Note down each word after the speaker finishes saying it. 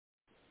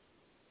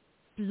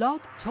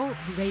Blog Talk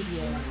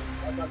Radio.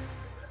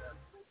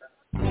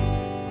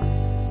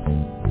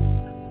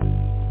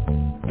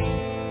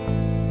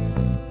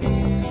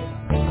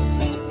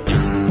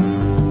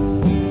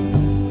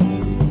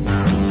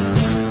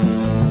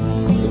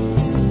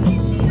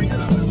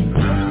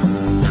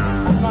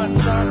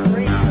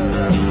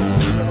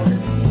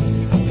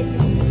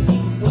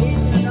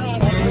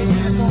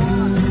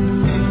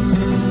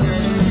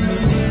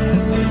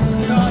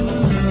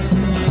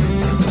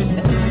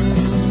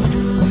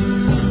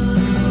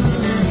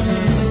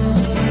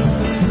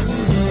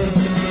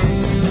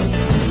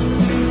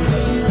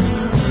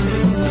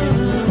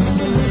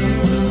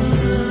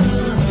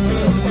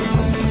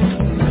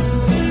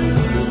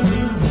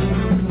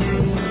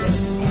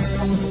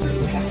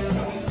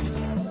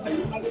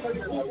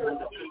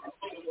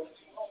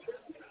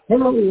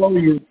 Hello,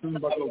 you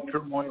Turnbuckle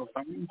Turmoil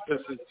fans. This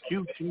is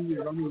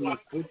QT running the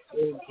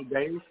football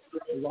today,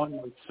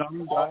 along with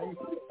Sun Guy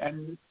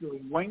and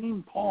Mr.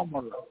 Wayne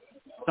Palmer.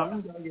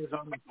 Sun Guy is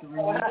on the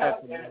screen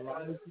at the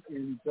Mirage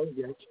in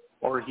Vegas,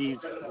 or he is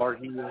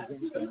in the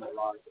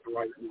Mirage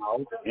right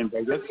now in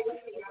Vegas.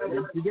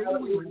 And today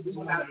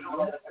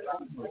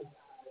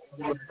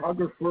we're a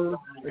photographer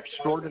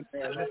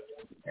extraordinaire,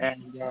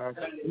 and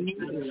he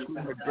is from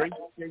the great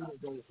state of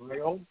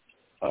Ohio.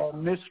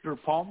 Mr.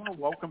 Palmer,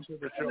 welcome to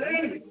the show.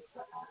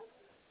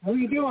 How are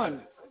you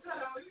doing?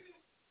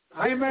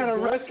 I'm at a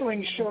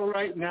wrestling show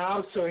right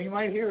now, so you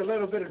might hear a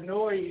little bit of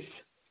noise.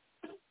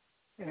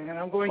 And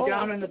I'm going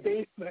down in the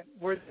basement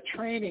where the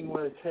training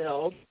was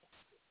held.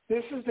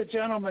 This is the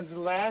gentleman's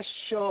last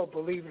show,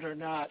 believe it or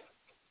not.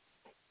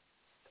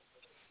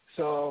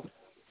 So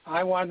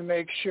I wanted to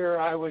make sure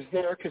I was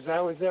there because I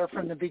was there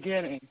from the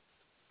beginning.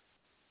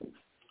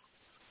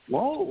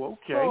 Whoa,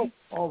 okay.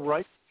 All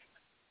right.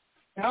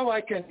 Now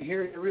I can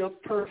hear you real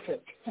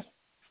perfect.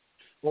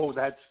 Oh,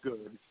 that's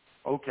good.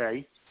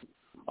 Okay.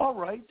 All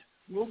right.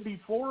 Well,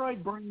 before I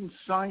bring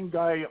Sign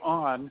Guy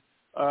on,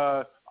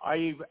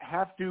 I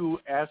have to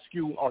ask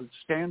you our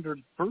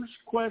standard first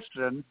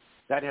question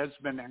that has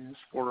been asked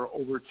for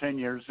over 10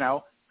 years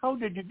now. How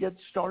did you get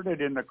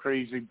started in the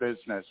crazy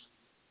business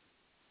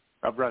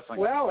of wrestling?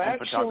 Well,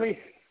 actually,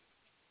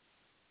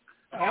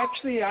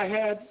 I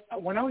had,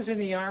 when I was in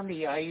the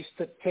Army, I used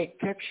to take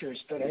pictures,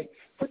 but I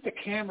put the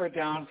camera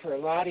down for a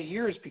lot of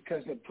years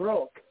because it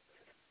broke.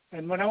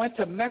 And when I went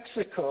to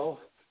Mexico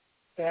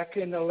back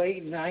in the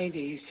late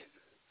 90s,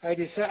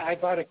 I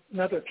bought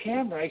another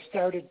camera. I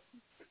started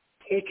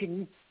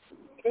taking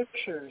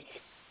pictures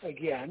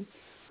again,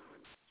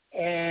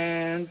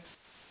 and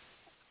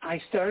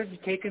I started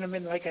taking them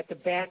in like at the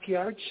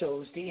backyard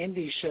shows, the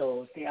indie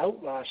shows, the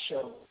outlaw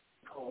shows,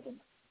 called them.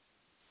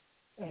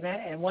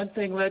 And one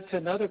thing led to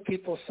another.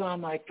 People saw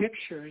my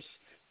pictures,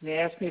 and they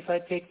asked me if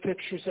I'd take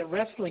pictures at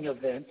wrestling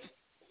events.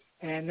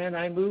 And then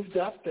I moved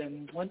up,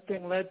 and one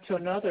thing led to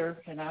another,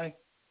 and I've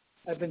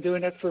been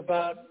doing it for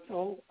about,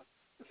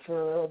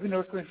 I've been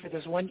working for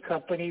this one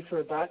company for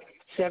about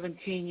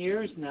 17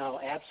 years now,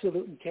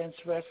 Absolute Intense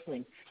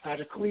Wrestling out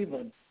of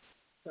Cleveland.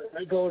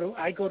 I go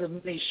to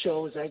many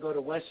shows. I go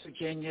to West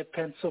Virginia,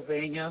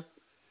 Pennsylvania,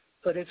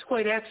 but it's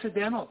quite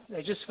accidental.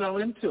 I just fell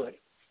into it.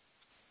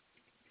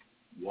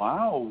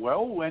 Wow.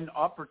 Well, when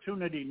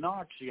opportunity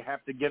knocks, you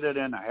have to get it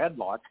in a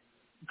headlock.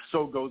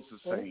 So goes the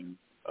saying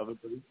of a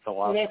Greek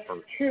philosopher. That's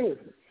true.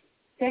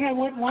 Then I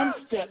went one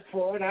step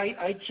forward.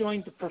 I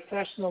joined the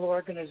professional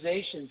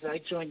organizations. I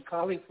joined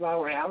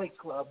Cauliflower Alley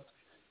Club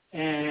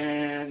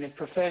and the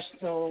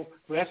Professional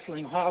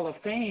Wrestling Hall of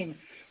Fame.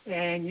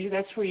 And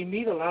that's where you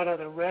meet a lot of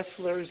the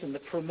wrestlers and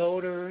the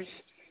promoters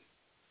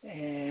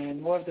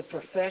and more of the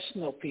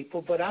professional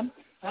people. But I'm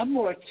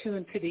more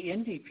attuned to the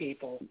indie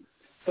people.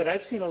 But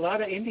I've seen a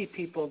lot of indie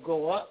people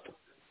go up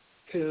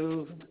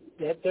to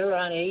that. They're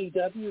on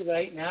AEW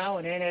right now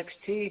and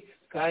NXT.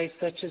 Guys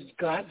such as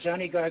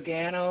Johnny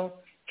Gargano,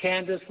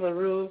 Candice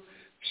LaRue,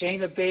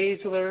 Shayna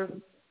Baszler,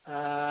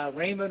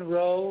 Raymond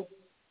Rowe,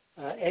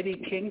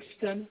 Eddie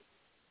Kingston,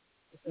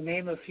 to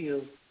name a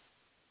few.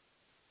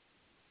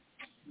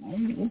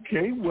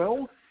 Okay,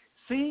 well,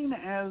 seeing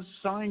as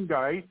Sign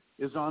Guy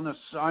is on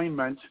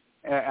assignment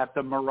at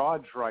the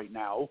Mirage right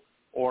now,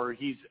 or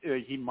he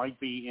might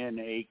be in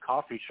a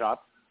coffee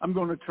shop, I'm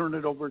going to turn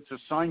it over to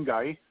Sign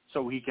Guy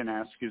so he can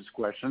ask his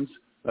questions.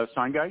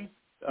 Sign Guy,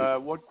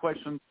 what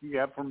questions do you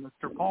have for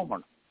Mr.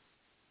 Palmer?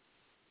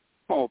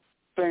 Oh,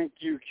 thank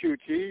you,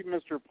 QT.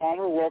 Mr.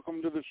 Palmer,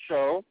 welcome to the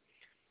show.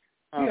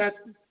 Yeah,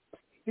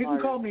 you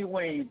can call me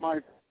Wayne.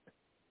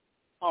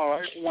 All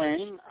right,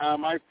 Wayne.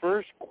 My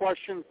first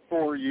question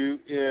for you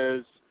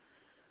is,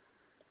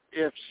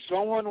 if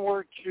someone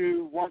were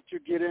to want to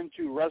get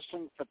into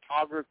wrestling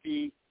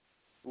photography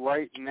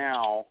right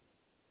now,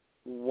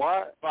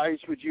 what advice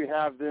would you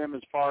have them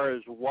as far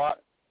as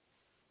what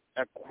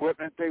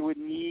equipment they would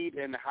need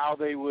and how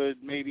they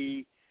would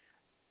maybe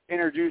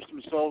introduce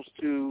themselves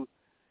to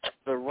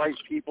the right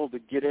people to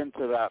get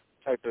into that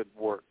type of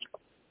work?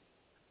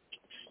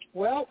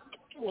 Well,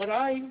 what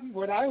I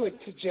would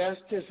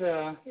suggest is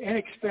an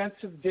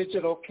inexpensive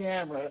digital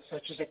camera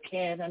such as a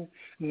Canon,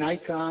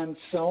 Nikon,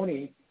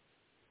 Sony,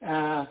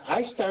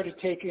 I started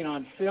taking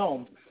on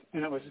film,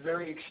 and it was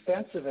very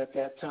expensive at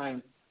that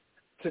time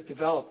to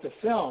develop the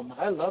film.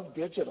 I love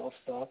digital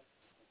stuff.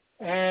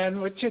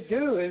 And what you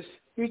do is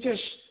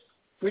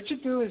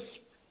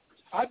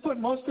I put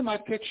most of my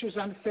pictures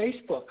on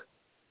Facebook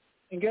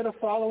and get a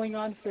following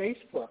on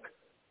Facebook.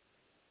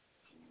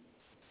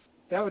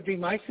 That would be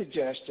my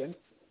suggestion.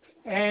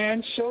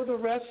 And show the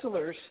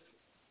wrestlers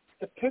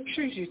the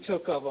pictures you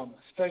took of them,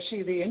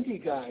 especially the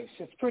indie guys.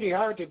 It's pretty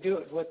hard to do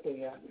it with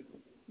the,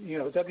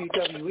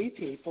 WWE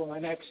people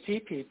and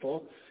NXT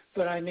people.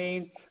 But, I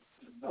mean,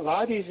 a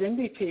lot of these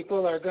indie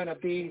people are going to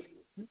be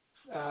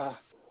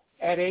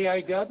at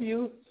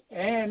AIW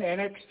and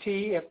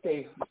NXT if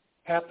they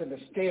happen to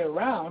stay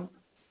around.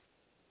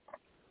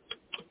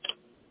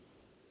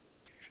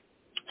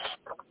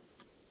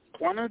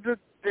 One of the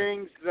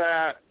things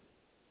that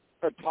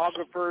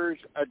photographers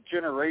a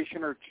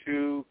generation or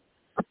two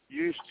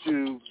used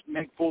to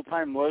make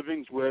full-time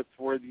livings with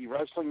were the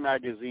wrestling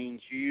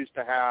magazines. You used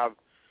to have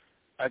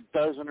a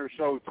dozen or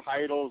so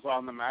titles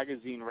on the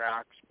magazine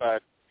racks,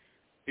 but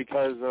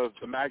because of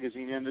the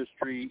magazine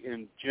industry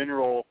in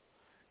general,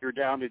 you're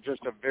down to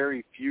just a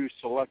very few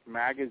select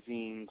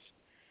magazines.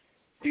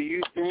 Do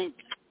you think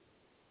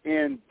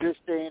in this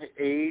day and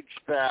age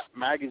that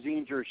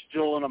magazines are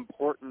still an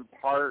important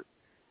part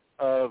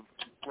of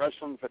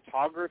wrestling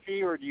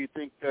photography, or do you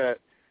think that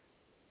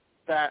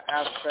that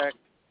aspect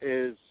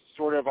is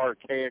sort of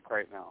archaic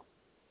right now?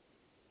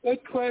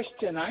 Good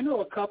question. I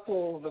know a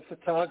couple of the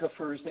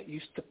photographers that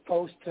used to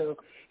post to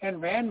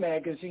and ran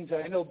magazines.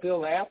 I know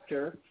Bill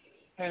Apter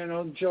and I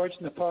know George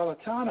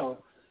Napolitano,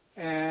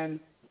 and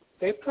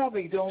they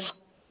probably don't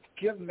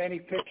give many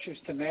pictures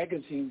to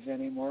magazines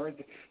anymore.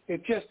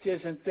 It just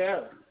isn't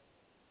there.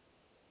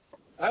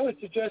 I would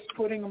suggest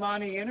putting them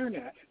on the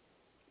internet,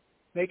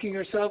 making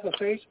yourself a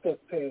Facebook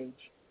page.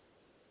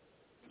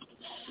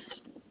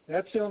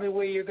 That's the only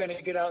way you're going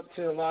to get out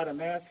to a lot of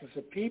masses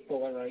of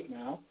people right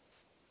now.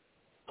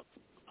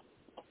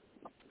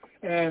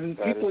 And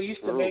that people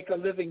used to make a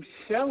living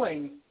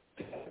selling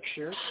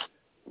pictures,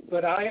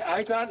 but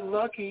I got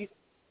lucky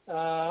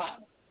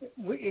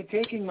in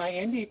taking my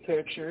indie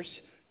pictures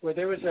where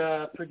there was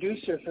a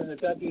producer from the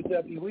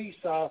WWE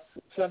saw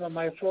some of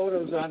my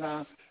photos on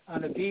a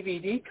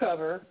DVD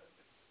cover,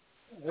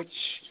 which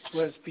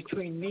was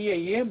between Mia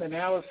Yim and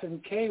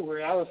Allison Kay,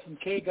 where Allison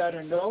Kay got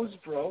her nose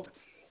broke.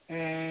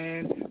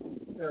 And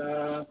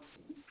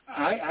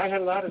I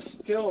had a lot of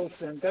stills,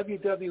 and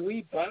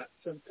WWE bought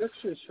some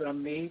pictures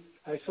from me.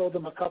 I sold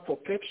them a couple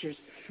pictures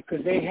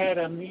because they had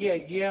a Mia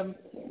Yim,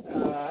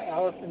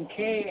 Allison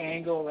Kay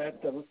angle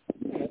at the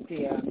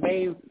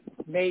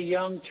Mae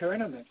Young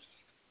tournaments.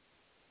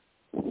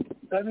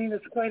 I mean,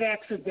 it's quite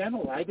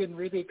accidental. I didn't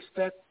really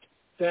expect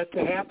that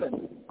to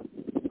happen.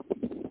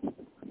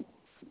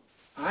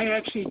 I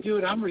actually do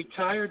it. I'm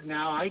retired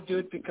now. I do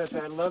it because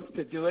I love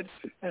to do it,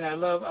 and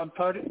I'm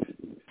part of.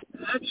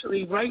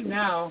 Actually, right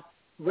now,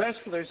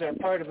 wrestlers are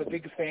part of a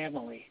big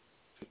family,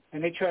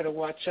 and they try to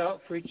watch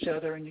out for each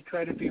other, and you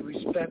try to be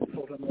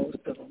respectful to most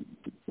of them.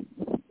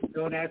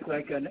 Don't act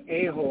like an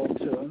a-hole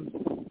to them.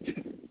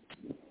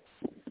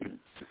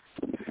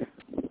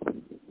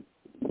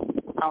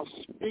 Now,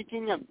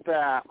 speaking of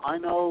that, I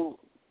know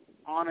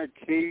on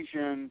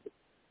occasion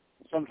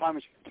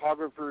sometimes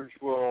photographers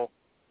will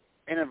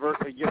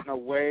inadvertently get in the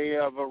way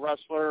of a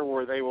wrestler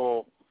where they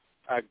will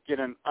get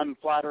an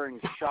unflattering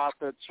shot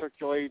that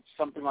circulates,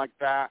 something like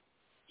that,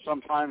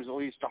 sometimes at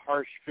least to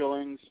harsh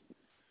feelings.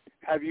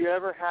 Have you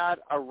ever had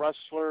a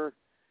wrestler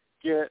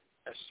get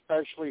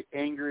especially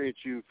angry at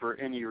you for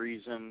any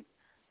reason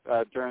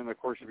during the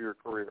course of your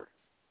career?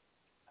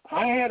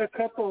 I had a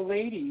couple of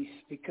ladies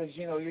because,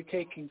 you're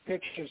taking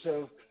pictures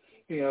of,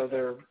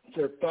 their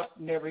butt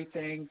and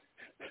everything,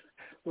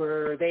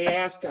 where they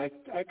asked,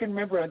 I can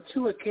remember on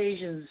 2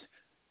 occasions,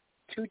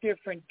 2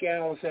 different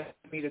gals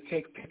asked me to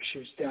take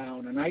pictures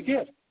down, and I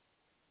did.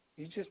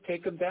 You just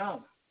take them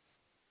down.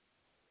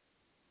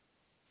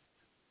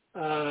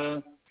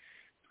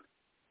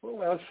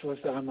 What else was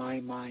on my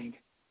mind?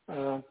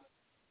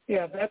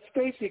 Yeah, that's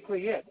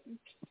basically it.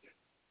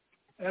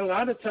 And a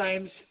lot of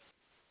times,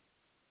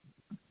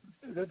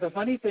 the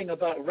funny thing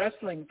about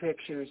wrestling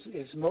pictures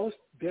is most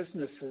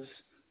businesses,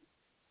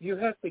 you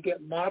have to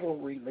get model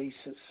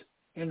releases.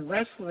 In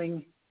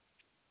wrestling,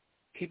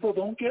 people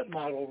don't get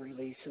model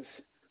releases.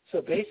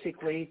 So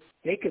basically,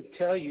 they could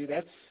tell you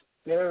that's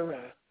their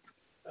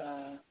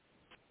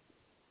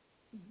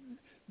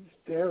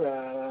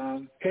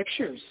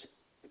pictures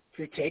if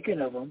you're taking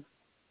of them.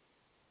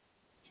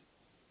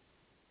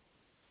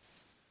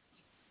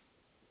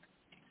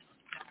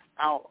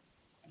 Now,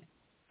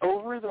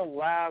 over the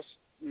last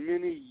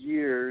many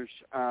years,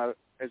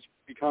 it's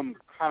become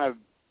kind of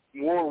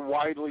more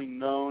widely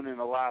known in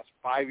the last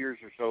 5 years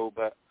or so,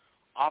 but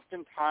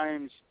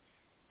oftentimes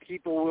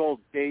people will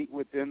date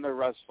within the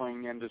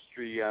wrestling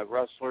industry,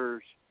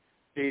 wrestlers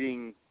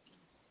dating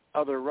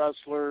other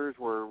wrestlers,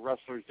 or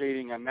wrestlers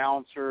dating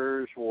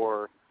announcers,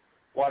 or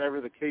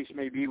whatever the case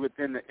may be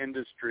within the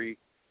industry.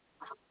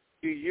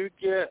 Do you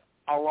get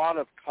a lot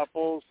of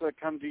couples that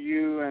come to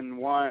you and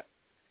want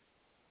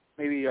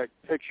maybe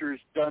pictures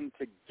done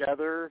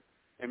together,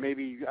 and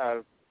maybe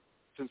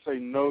since they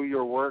know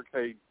your work,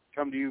 they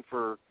come to you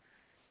for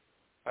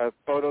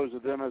photos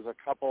of them as a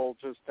couple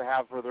just to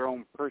have for their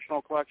own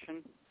personal collection?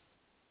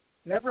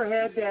 Never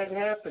had that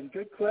happen.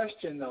 Good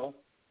question, though.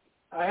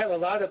 I have a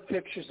lot of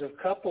pictures of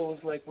couples,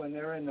 like when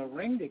they're in the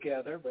ring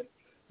together, but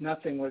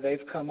nothing where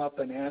they've come up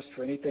and asked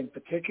for anything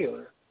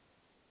particular.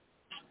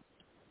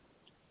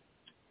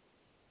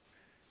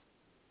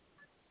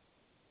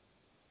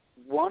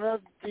 One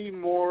of the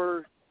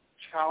more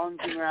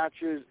challenging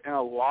matches in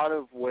a lot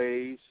of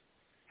ways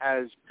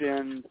has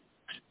been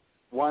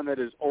one that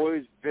is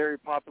always very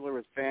popular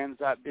with fans,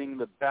 that being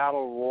the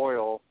Battle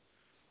Royal.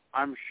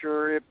 I'm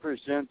sure it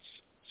presents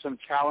some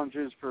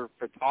challenges for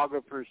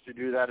photographers to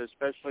do that,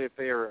 especially if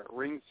they are at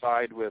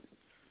ringside with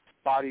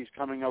bodies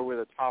coming over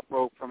the top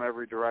rope from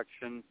every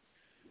direction.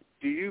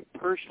 Do you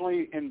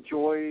personally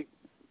enjoy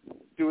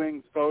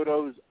doing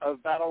photos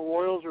of Battle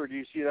Royals, or do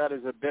you see that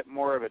as a bit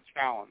more of a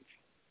challenge?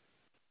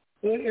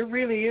 It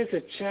really is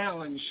a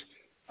challenge.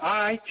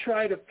 I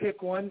try to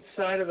pick one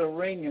side of the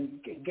ring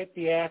and get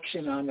the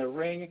action on the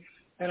ring,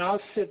 and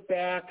I'll sit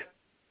back,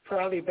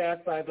 probably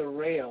back by the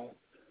rail.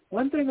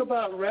 One thing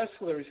about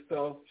wrestlers,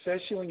 though,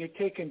 especially when you're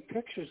taking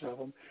pictures of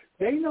them,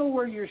 they know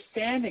where you're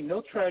standing.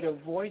 They'll try to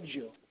avoid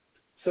you.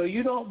 So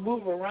you don't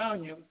move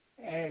around.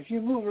 And if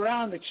you move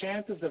around, the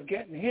chances of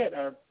getting hit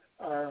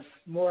are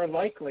more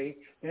likely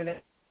than if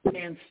you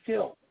stand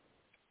still.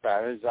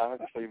 That is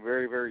actually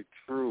very, very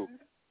true.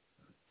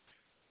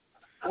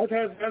 I've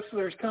had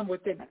wrestlers come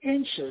within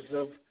inches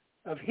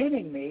of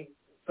hitting me,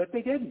 but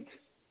they didn't.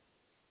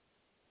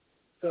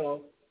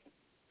 So,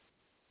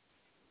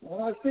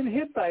 well, I've been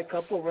hit by a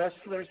couple of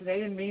wrestlers, and they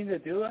didn't mean to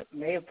do it,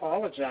 and they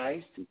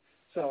apologized.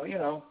 So,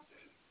 it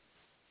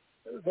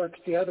works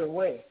the other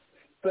way.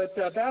 But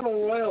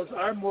Battle Royals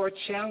are more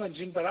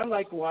challenging, but I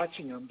like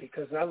watching them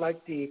because I like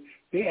the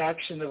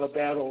action of a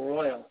Battle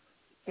Royal.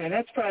 And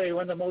that's probably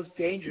one of the most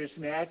dangerous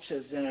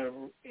matches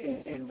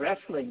in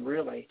wrestling,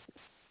 really,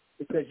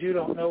 because you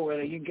don't know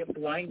whether you can get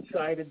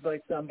blindsided by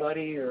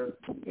somebody or,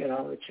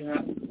 that you're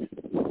not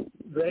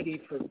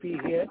ready for be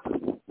hit.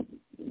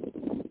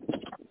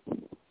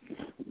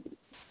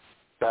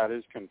 That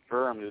is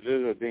confirmed. It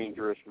is a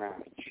dangerous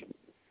match.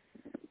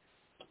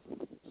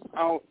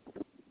 Now,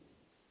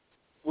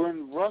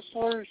 when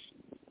wrestlers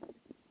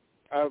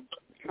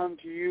come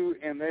to you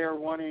and they are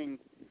wanting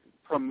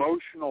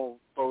promotional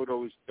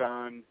photos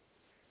done,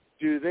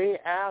 do they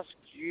ask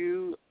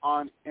you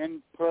on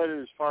input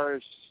as far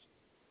as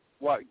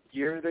what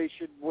gear they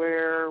should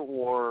wear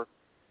or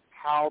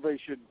how they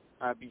should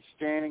be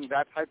standing,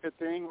 that type of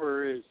thing,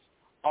 or is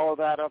all of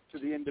that up to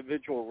the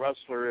individual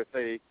wrestler if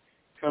they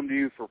come to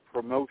you for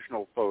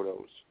promotional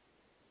photos?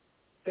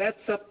 That's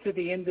up to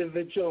the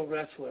individual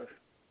wrestler.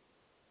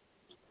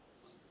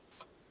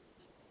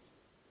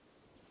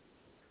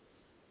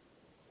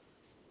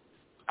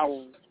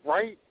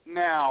 Right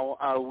now,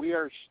 we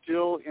are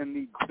still in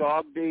the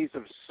dog days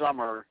of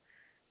summer,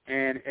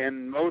 and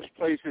in most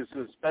places,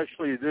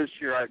 especially this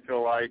year, I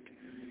feel like,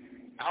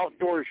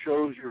 outdoor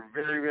shows are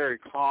very, very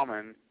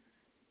common.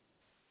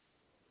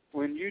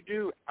 When you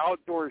do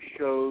outdoor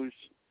shows,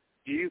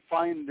 do you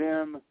find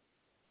them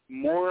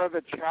more of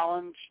a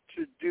challenge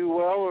to do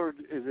well, or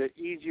is it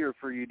easier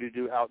for you to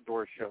do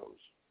outdoor shows?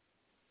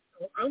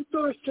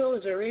 Outdoor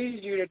shows are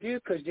easier to do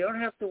because you don't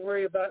have to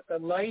worry about the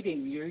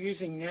lighting. You're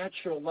using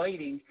natural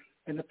lighting,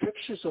 and the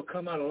pictures will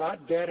come out a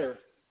lot better.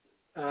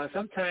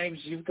 Sometimes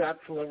you've got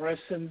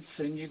fluorescence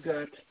and you've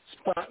got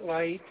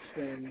spotlights,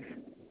 and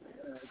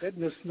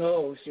goodness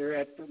knows you're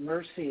at the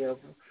mercy of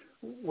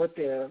what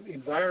the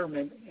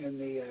environment in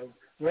the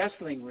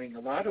wrestling ring. A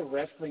lot of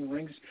wrestling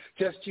rings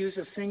just use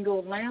a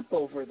single lamp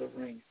over the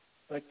ring,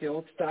 like the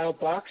old-style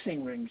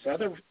boxing rings.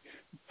 Other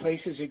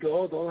places you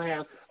go, they'll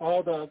have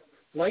all the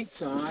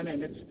lights on,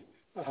 and it's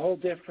a whole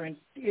different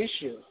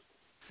issue.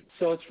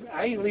 So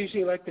I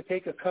usually like to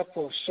take a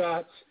couple of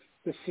shots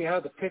to see how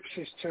the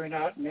pictures turn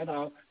out, and then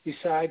I'll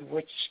decide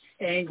which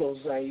angles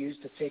I use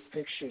to take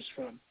pictures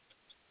from.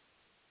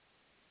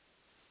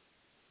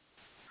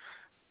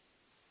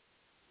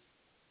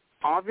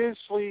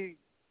 Obviously,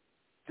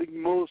 the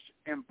most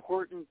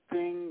important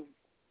thing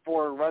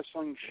for a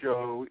wrestling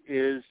show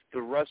is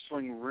the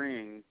wrestling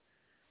ring,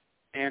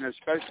 and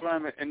especially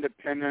on the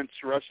independents,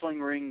 wrestling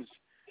rings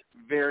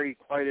vary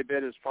quite a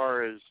bit as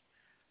far as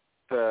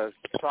the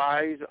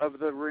size of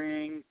the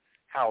ring,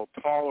 how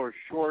tall or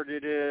short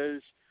it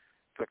is,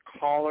 the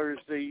collars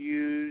they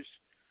use,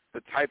 the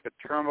type of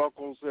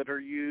turnbuckles that are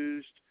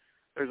used.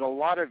 There's a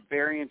lot of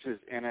variances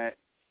in it.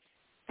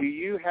 Do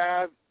you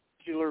have a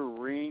particular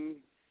ring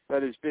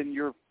that has been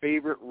your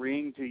favorite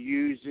ring to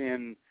use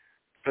in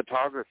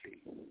photography?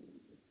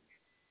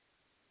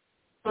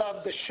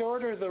 The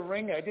shorter the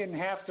ring, I didn't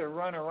have to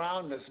run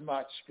around as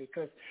much,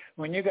 because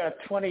when you got a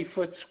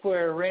 20-foot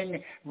square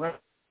ring, run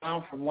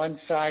around from one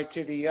side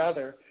to the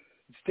other,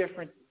 it's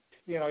different.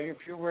 If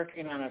you're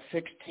working on a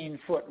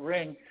 16-foot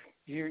ring,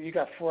 you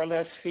got 4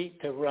 less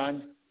feet to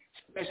run,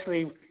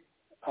 especially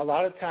a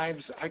lot of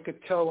times I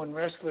could tell when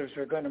wrestlers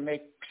were going to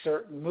make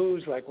certain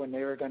moves, like when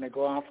they were going to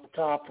go off the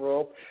top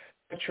rope.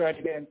 I tried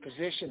to get in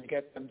position to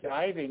get them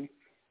diving,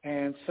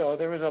 and so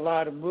there was a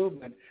lot of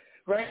movement.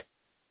 Right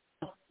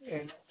now,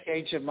 in the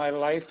age of my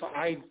life,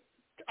 I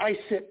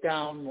sit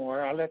down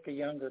more. I let the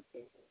younger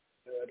people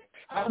do it.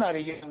 I'm not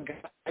a young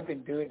guy. I've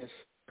been doing this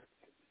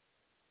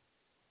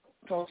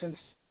since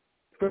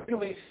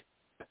really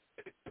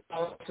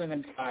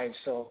 2005,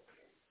 so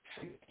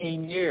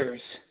 15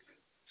 years.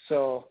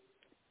 So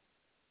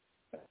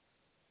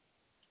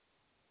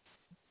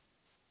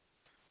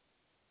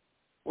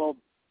well,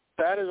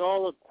 that is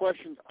all the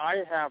questions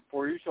I have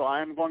for you, so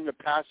I am going to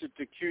pass it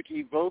to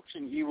QT Vokes,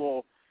 and he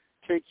will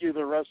take you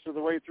the rest of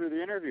the way through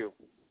the interview.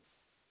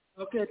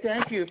 okay,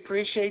 thank you.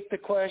 Appreciate the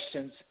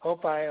questions.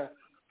 Hope I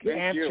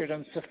answered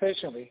them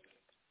sufficiently.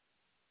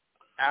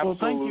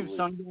 Absolutely. Well, thank you,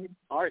 Sun Guy.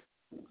 All right.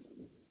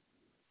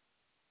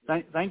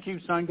 Thank you,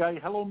 Sun Guy.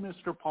 Hello,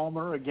 Mr.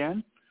 Palmer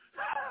again.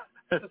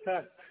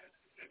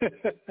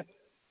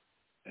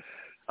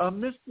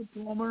 Mr.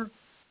 Palmer,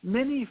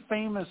 many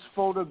famous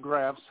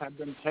photographs have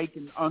been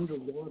taken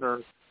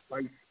underwater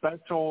by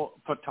special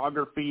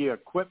photography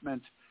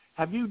equipment.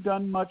 Have you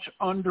done much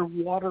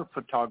underwater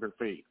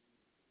photography?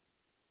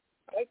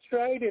 I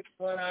tried it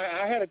when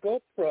I had a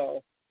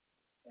GoPro,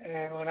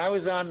 and when I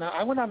was on,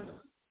 I went on.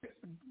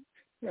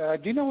 Do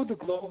you know who the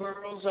Glow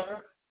Girls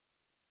are?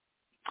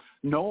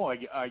 No,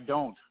 I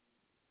don't.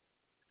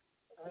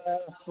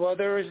 Well,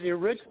 there was the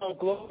original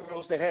Glow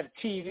Girls that had a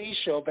TV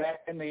show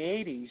back in the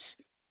 80s,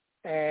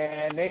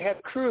 and they had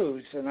a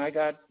cruise, and I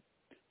got,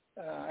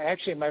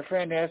 actually my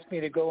friend asked me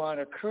to go on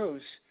a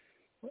cruise,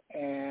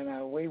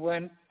 and we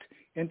went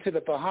into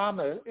the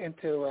Bahamas,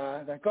 into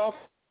the Gulf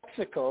of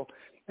Mexico,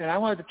 and I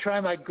wanted to try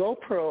my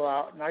GoPro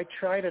out, and I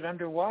tried it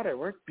underwater. It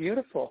worked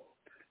beautiful.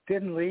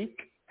 Didn't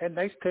leak, had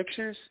nice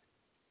pictures.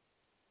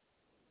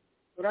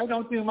 But I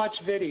don't do much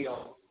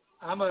video.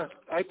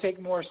 I take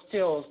more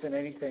stills than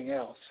anything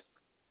else.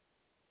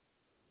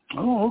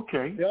 Oh,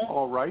 okay.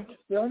 All right.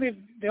 The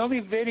only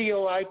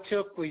video I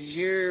took was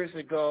years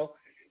ago,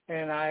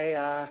 and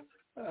I'm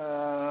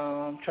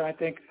trying to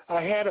think.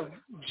 I had a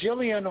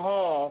Jillian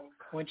Hall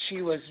when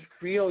she was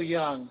real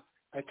young.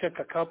 I took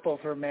a couple of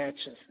her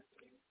matches.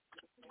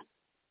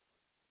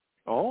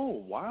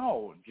 Oh,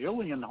 wow,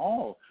 Jillian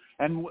Hall.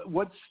 And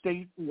what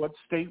state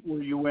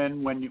were you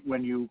in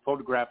when you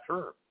photographed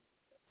her?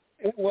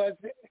 It was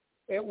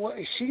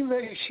she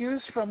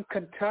was from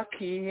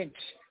Kentucky,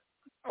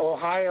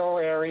 Ohio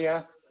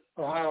area,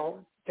 Ohio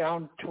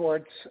down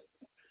towards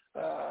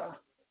I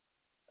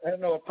don't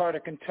know what part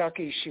of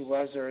Kentucky she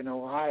was or in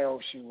Ohio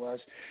she was,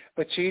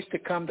 but she used to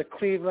come to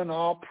Cleveland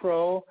All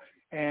Pro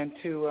and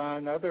to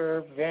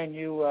another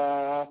venue.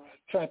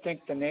 Trying to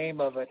think the name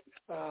of it.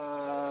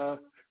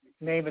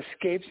 Name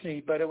escapes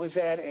me, but it was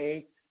at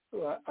a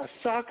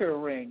soccer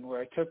ring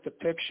where I took the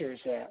pictures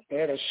at. They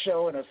had a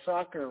show in a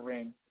soccer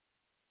ring.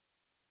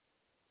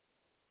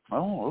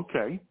 Oh,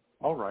 okay.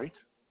 All right.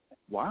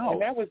 Wow.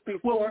 And that was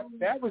before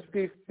that was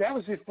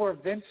before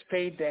Vince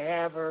paid to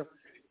have her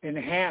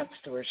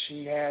enhanced, where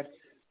she had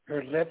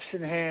her lips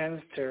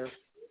enhanced, her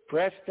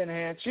breast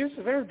enhanced. She was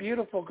a very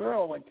beautiful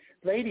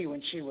lady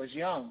when she was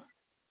young.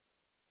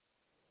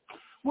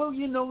 Well,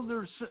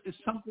 there's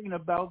something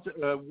about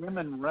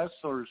women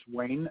wrestlers,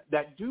 Wayne,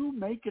 that do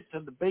make it to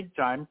the big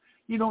time.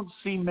 You don't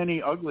see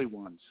many ugly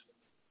ones.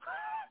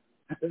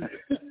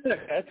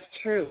 That's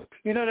true.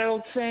 That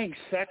old saying,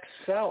 sex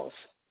sells,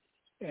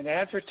 in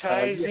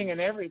advertising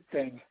and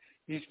everything.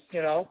 You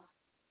know.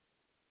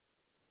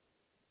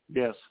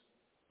 Yes.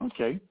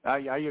 Okay. I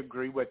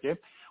agree with you.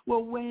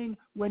 Well, Wayne,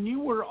 when you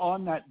were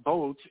on that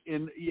boat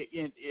in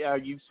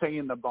you say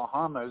in the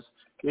Bahamas,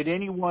 did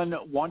anyone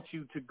want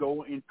you to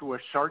go into a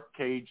shark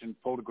cage and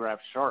photograph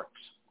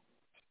sharks?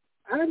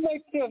 I'd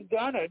like to have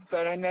done it,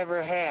 but I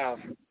never have.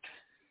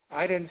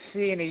 I didn't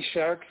see any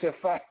sharks.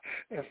 If I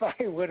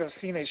would have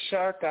seen a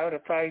shark, I would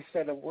have probably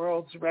set a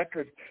world's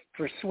record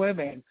for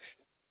swimming.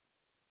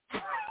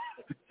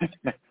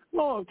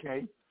 Well,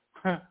 okay.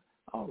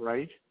 All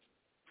right.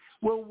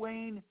 Well,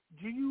 Wayne,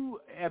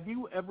 have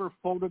you ever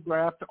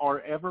photographed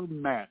or ever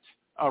met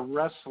a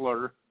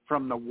wrestler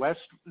from the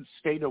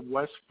state of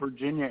West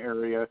Virginia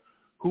area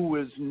who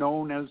is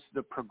known as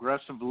the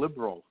Progressive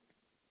Liberal?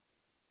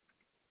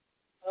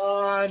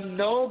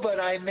 No, but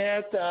I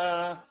met.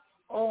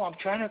 I'm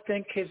trying to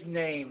think his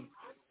name.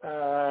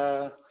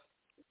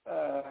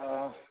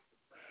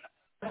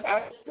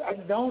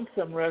 I've known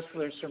some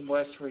wrestlers from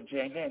West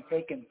Virginia and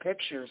taken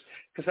pictures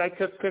because I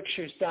took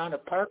pictures down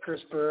at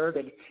Parkersburg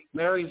and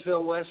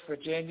Marysville, West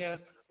Virginia,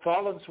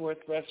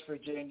 Fallensworth, West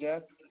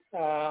Virginia.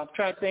 I'm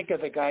trying to think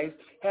of the guy.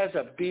 He has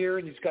a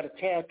beard. He's got a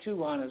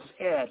tattoo on his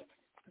head.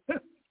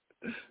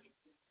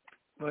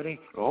 But I'm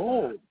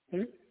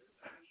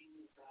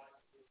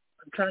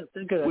trying to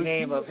think of the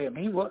name of him.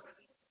 He was.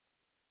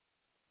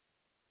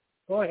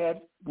 Go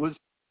ahead. Was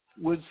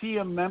he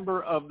a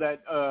member of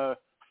that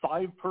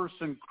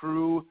 5-person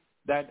crew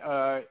that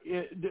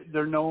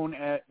they're known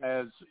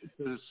as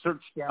the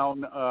Search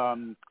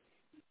Down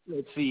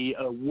let's see,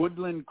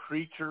 woodland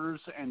creatures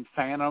and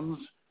phantoms.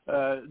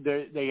 A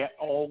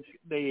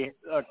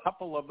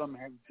couple of them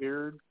have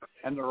beards,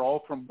 and they're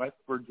all from West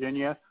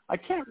Virginia. I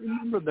can't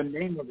remember the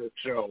name of the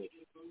show,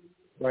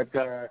 but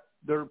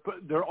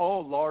they're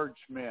all large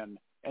men,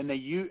 and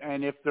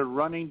and if they're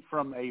running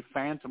from a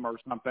phantom or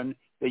something,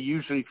 they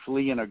usually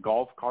flee in a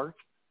golf cart.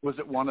 Was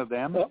it one of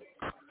them? Oh,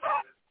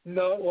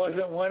 no, it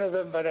wasn't one of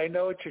them, but I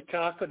know what you're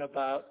talking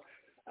about.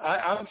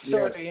 I'm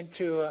sort of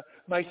into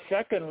my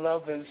second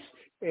love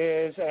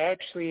is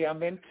actually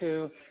I'm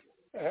into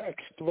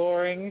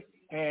exploring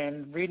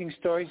and reading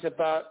stories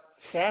about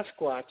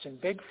Sasquatch and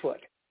Bigfoot.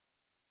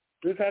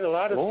 We've had a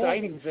lot of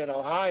sightings in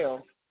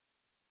Ohio.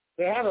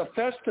 They have a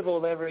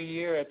festival every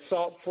year at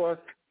Salt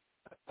Fork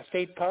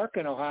State Park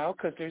in Ohio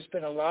because there's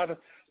been a lot of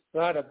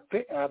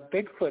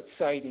Bigfoot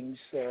sightings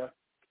there.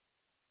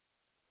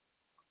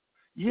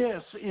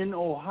 Yes, in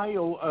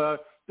Ohio,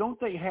 don't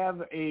they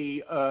have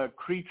a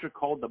creature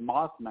called the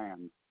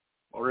Mothman,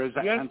 or is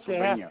that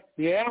Pennsylvania?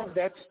 Yeah,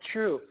 that's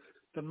true.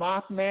 The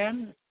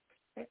Mothman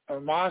or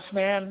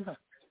Mossman,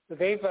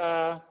 they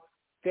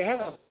have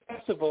a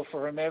festival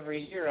for him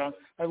every year.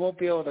 I won't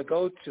be able to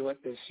go to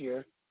it this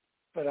year,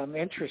 but I'm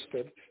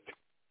interested.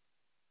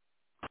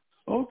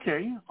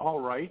 Okay, all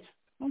right.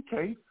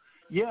 Okay.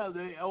 Yeah,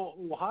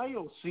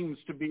 Ohio seems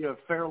to be a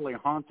fairly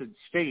haunted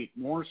state,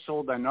 more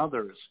so than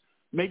others.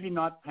 Maybe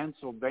not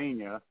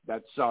Pennsylvania.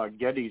 That's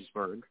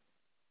Gettysburg.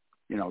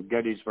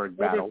 Gettysburg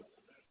Battle.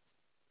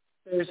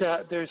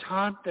 There's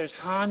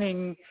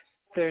haunting.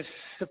 There's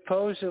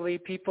supposedly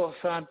people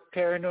found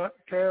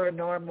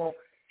paranormal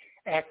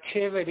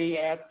activity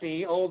at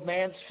the Old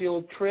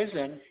Mansfield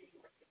prison,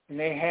 and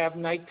they have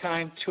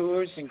nighttime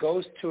tours and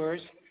ghost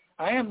tours.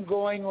 I am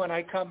going, when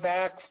I come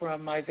back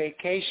from my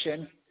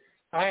vacation,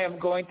 I am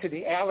going to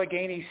the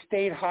Allegheny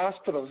State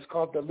Hospital. It's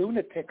called the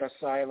Lunatic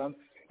Asylum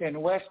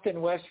in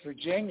Weston, West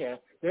Virginia.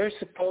 There's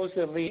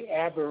supposedly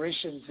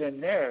apparitions in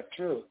there,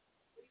 too.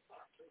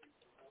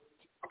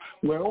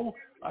 Well,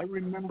 I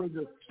remember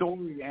the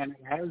story, and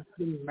it has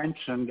been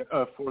mentioned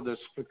for this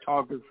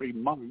photography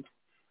month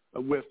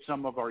with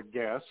some of our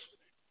guests,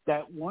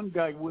 that one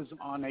guy was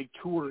on a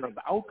tour of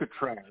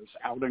Alcatraz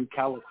out in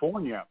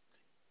California,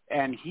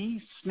 and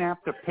he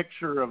snapped a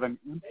picture of an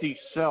empty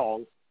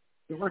cell,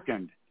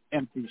 darkened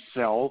empty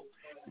cell,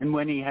 and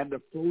when he had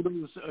the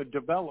photos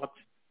developed,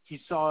 he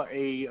saw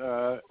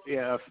an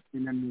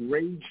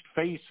enraged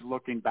face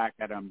looking back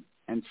at him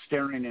and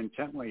staring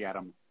intently at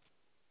him.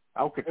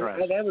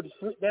 Alcatraz.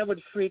 That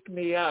would freak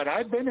me out.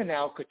 I've been in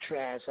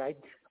Alcatraz.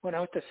 When I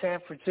went to San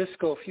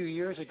Francisco a few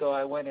years ago,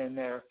 I went in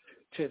there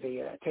to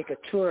take a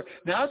tour.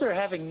 Now they're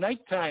having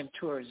nighttime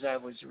tours, I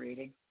was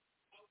reading.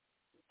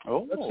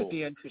 Oh. That would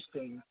be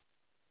interesting.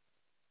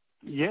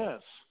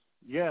 Yes.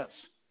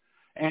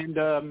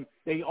 And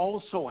they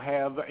also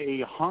have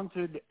a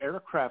haunted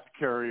aircraft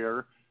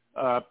carrier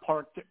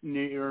parked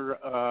near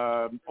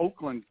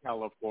Oakland,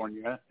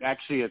 California.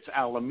 Actually, it's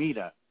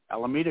Alameda,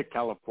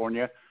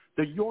 California.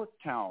 The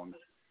Yorktown,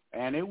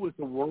 and it was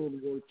a World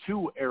War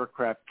II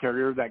aircraft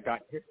carrier that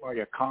got hit by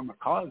a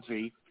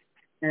kamikaze,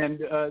 and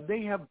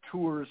they have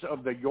tours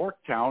of the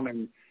Yorktown,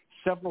 and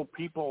several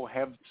people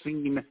have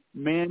seen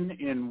men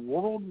in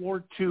World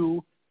War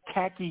II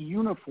khaki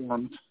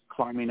uniforms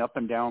climbing up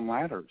and down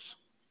ladders.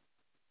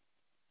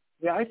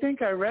 Yeah, I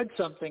think I read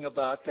something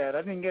about that.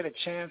 I didn't get a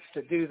chance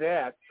to do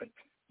that, but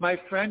my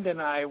friend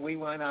and I, we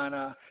went on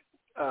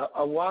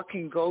a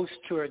walking ghost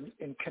tour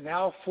in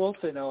Canal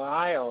Fulton,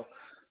 Ohio,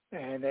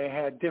 and they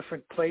had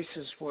different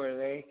places where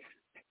they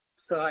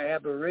saw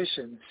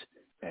apparitions,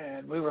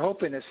 and we were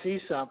hoping to see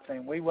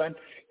something. We went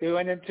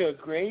into a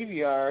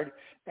graveyard,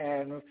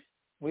 and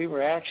we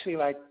were actually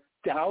like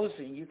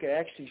dowsing. You could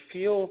actually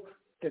feel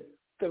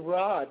the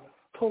rod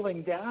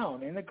pulling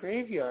down in the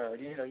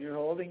graveyard. You're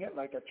holding it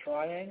like a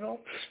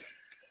triangle.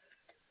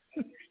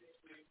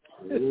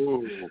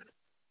 Ooh.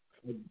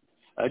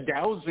 A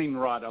dowsing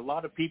rod. A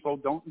lot of people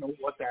don't know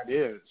what that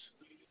is.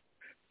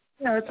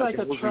 Yeah, it's like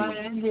a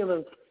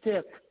triangular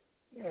stick,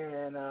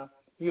 and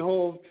you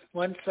hold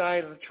one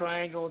side of the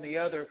triangle and the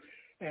other,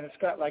 and it's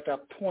got like a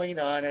point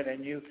on it,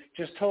 and you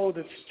just hold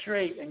it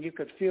straight, and you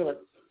could feel it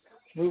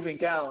moving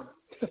down.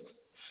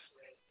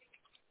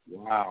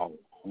 Wow.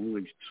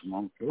 Holy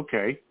smoke.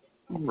 Okay.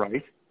 All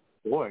right.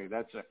 Boy,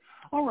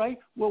 all right.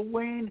 Well,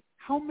 Wayne,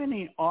 how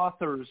many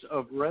authors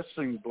of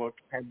wrestling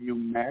books have you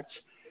met?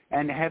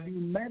 And have you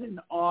met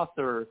an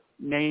author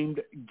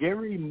named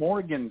Gary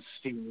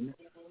Morgenstein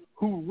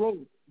who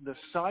wrote the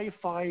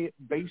sci-fi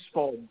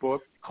baseball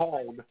book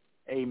called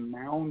A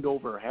Mound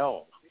Over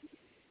Hell?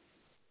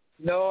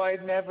 No,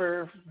 I've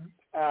never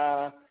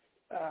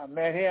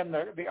met him.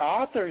 The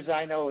authors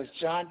I know is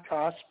John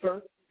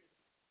Cosper,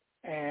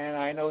 and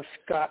I know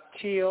Scott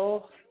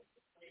Teal,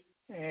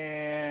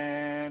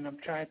 and I'm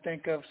trying to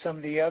think of some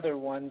of the other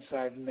ones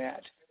I've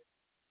met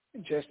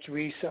just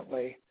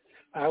recently.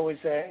 I was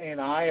in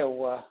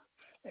Iowa,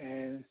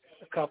 and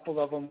a couple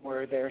of them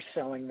were there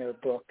selling their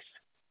books.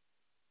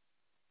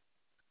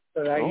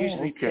 But I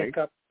usually pick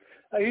up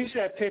I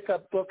pick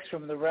up books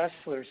from the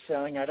wrestlers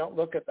selling. I don't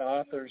look at the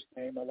author's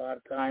name a lot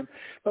of time,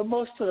 but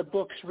most of the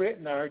books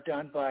written are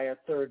done by a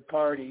third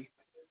party.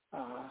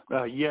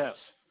 Yes.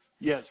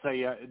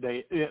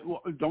 They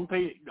don't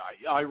they.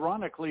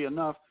 Ironically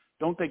enough,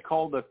 don't they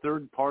call the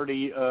third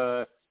party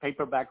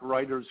paperback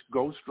writers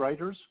ghost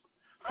writers?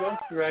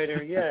 Ghost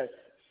writer, yes.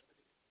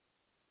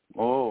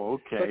 Oh,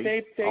 okay. But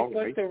they All put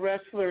right. the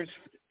wrestlers.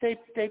 They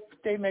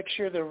make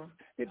sure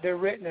they're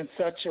written in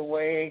such a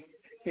way,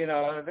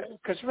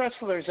 because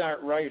wrestlers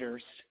aren't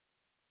writers,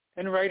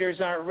 and writers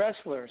aren't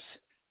wrestlers,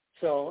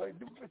 so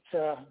it's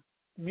a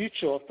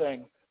mutual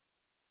thing.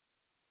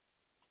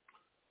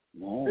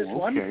 Oh, This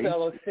one okay.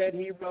 fellow said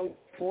he wrote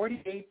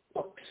 48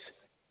 books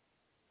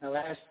in the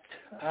last,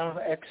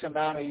 X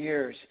amount of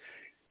years.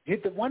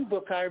 The one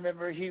book I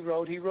remember he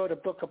wrote a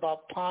book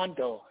about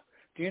Pondo.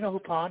 Do you know who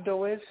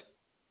Pondo is?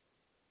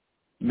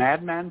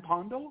 Madman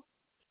Pondo?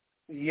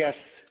 Yes.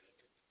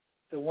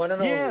 The one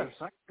and Yes, only.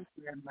 I think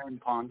Madman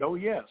Pondo,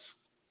 yes.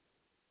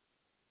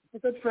 A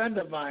good friend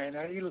of mine.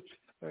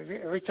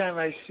 Every time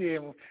I see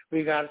him,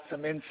 we got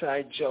some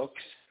inside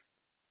jokes.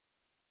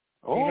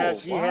 Oh,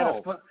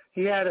 wow.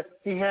 He had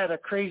a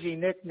crazy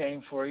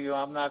nickname for you.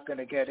 I'm not going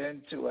to get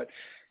into it.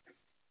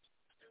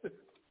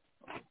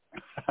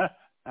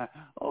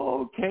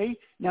 Okay.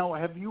 Now,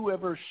 have you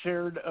ever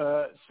shared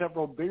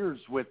several beers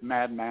with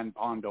Madman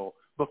Pondo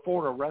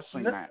before a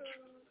wrestling match?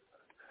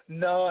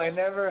 No, I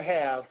never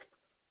have.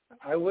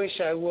 I wish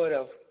I would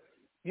have.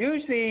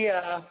 Usually,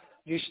 I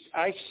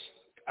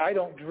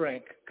don't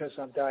drink because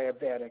I'm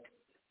diabetic,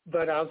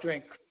 but I'll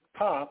drink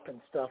pop and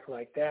stuff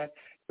like that.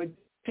 But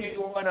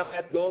when I'm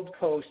at Gold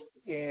Coast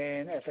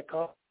at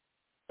the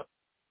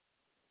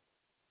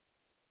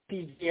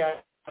PGI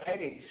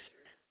parties,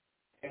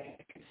 and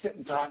sit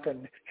and talk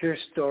and hear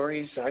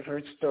stories. I've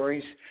heard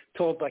stories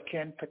told by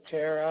Ken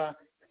Patera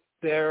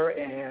there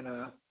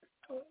and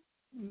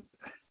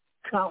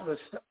countless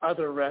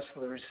other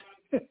wrestlers.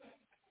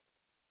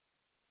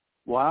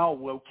 Wow.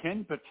 Well,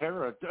 Ken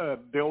Patera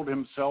billed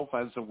himself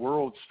as the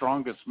world's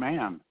strongest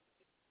man.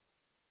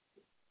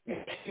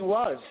 He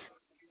was.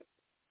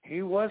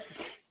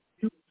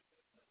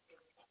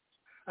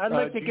 I'd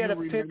like to get a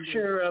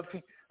picture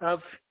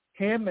of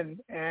him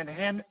and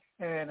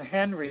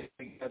Henry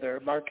together,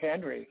 Mark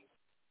Henry.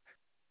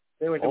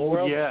 They were the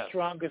world's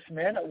strongest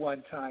men at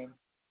one time.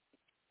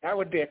 That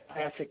would be a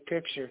classic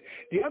picture.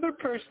 The other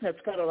person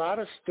that's got a lot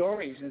of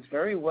stories and is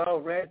very well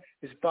read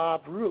is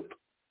Bob Roop.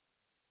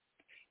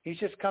 He's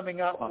just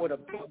coming out with a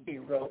book he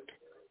wrote.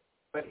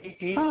 But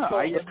he told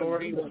the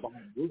story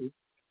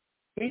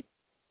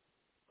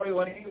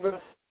when he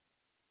wrote.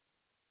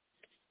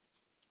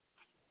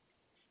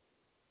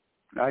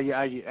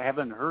 I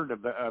haven't heard of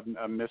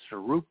Mr.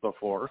 Roop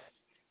before.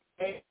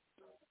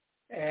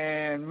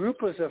 And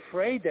Roop was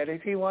afraid that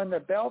if he won the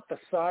belt, the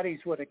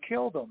Saudis would have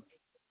killed him.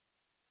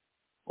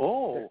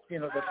 Oh.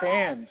 The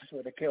fans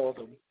would have killed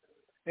him.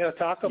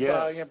 Talk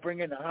about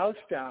bringing the house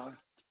down.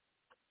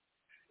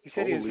 He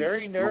said he was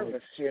very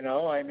nervous,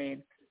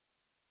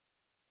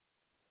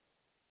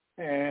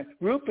 And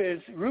Roop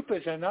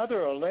is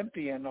another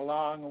Olympian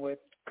along with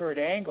Kurt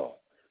Angle.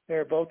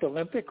 They're both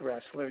Olympic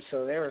wrestlers,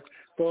 so they're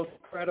both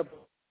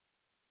credible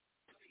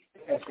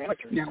as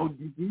amateurs. Now,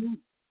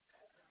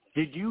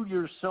 did you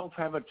yourself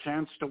have a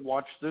chance to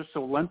watch this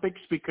Olympics?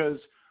 Because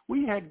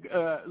we had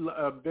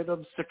a bit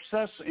of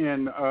success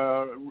in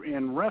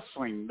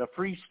wrestling, the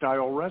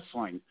freestyle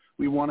wrestling.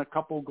 We won a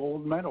couple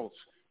gold medals.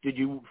 Did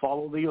you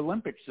follow the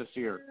Olympics this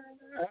year?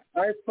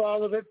 I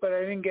followed it, but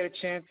I didn't get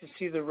a chance to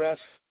see the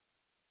rest.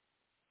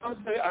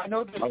 I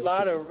know there's a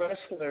lot of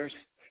wrestlers,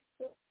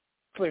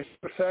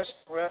 professional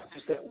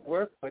wrestlers that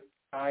work with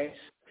guys,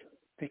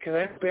 because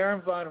I know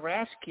Baron von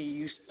Raschke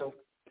used to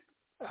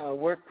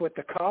work with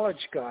the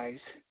college guys.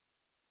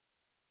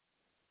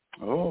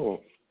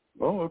 Oh,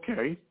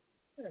 okay.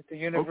 At the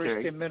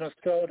University of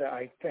Minnesota,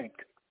 I think.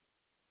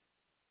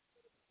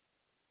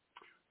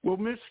 Well,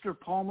 Mr.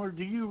 Palmer,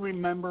 do you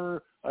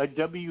remember a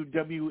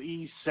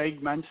WWE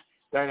segment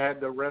that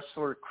had the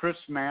wrestler Chris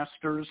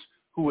Masters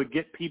who would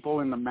get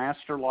people in the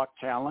Master Lock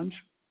Challenge?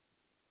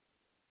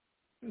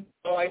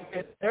 Oh,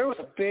 there was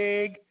a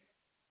big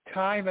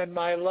time in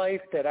my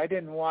life that I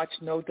didn't watch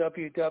no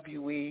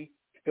WWE.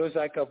 It was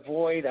like a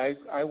void.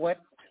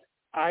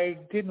 I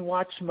didn't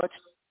watch much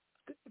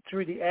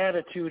through the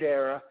Attitude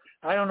Era.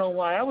 I don't know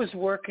why. I was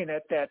working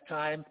at that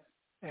time,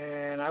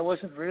 and I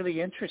wasn't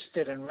really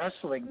interested in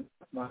wrestling.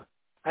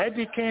 I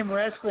became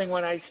wrestling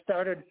when I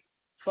started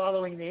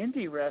following the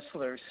indie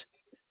wrestlers,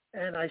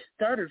 and I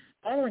started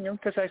following them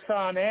because I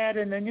saw an ad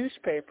in the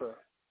newspaper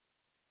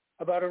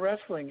about a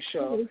wrestling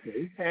show.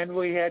 Okay. And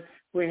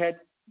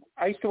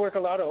I used to work a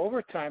lot of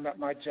overtime at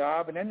my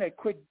job, and then they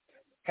quit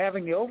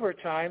having the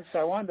overtime, so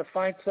I wanted to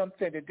find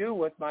something to do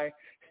with my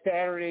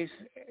Saturdays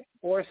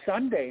or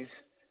Sundays,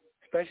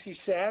 especially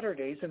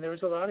Saturdays, and there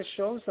was a lot of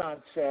shows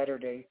on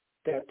Saturday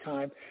that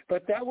time.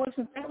 But that was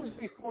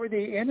before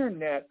the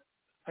internet.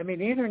 I mean,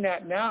 the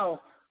internet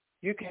now,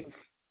 you can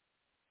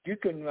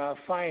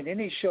find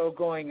any show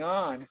going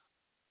on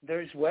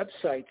there's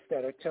websites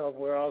that are telling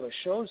where all the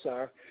shows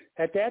are.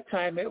 At that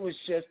time, it was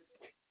just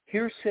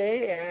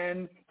hearsay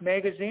and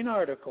magazine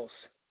articles,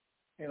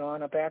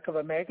 on the back of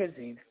a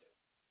magazine.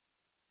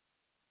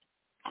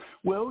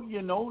 Well,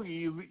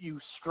 you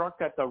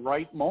struck at the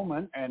right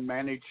moment and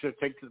managed to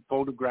take the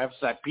photographs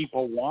that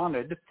people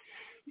wanted.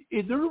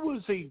 There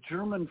was a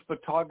German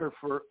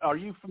photographer. Are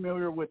you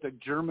familiar with a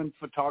German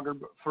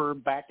photographer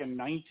back in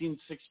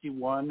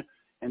 1961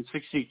 and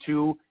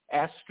 62,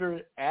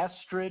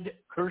 Astrid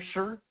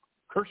Kircher?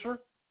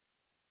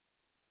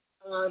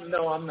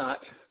 No, I'm not.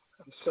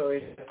 I'm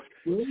sorry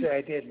to say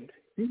I didn't.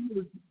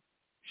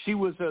 She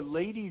was a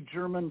lady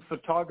German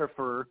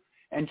photographer,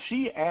 and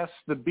she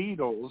asked the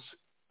Beatles,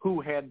 who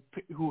had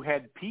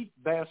Pete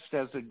Best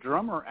as a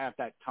drummer at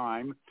that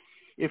time,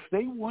 if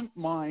they wouldn't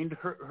mind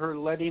her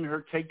letting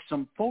her take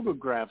some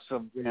photographs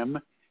of them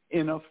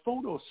in a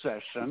photo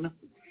session.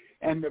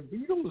 And the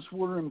Beatles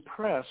were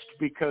impressed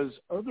because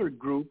other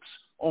groups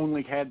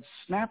only had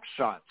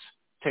snapshots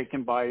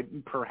taken by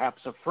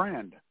perhaps a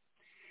friend.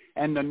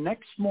 And the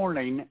next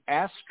morning,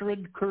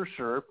 Astrid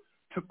Kircher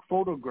took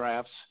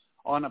photographs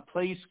on a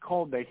place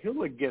called the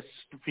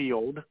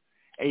Hilligestfield,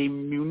 a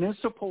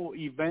municipal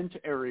event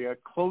area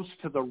close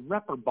to the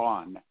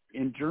Reeperbahn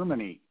in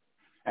Germany.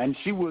 And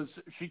she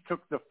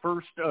took the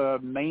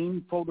first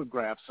main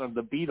photographs of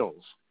the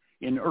Beatles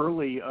in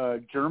early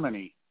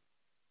Germany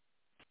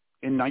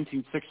in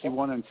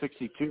 1961 and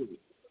 62.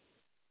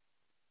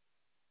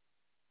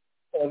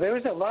 Well, there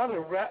was a lot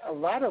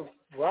of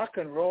rock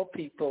and roll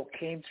people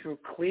came through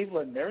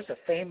Cleveland. There's a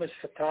famous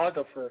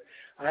photographer.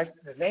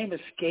 The name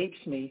escapes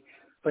me,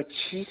 but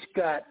she's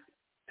got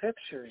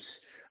pictures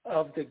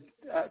of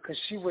because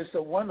she was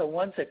one of the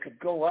ones that could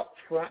go up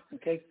front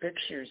and take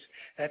pictures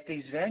at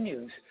these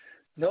venues.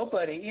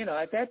 Nobody,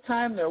 at that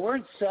time there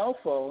weren't cell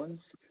phones,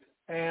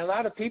 and a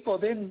lot of people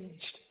didn't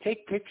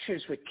take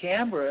pictures with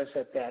cameras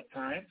at that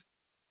time.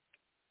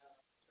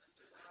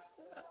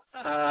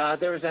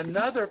 There was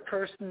another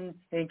person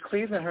in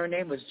Cleveland. Her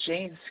name was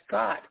Jane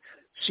Scott.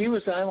 She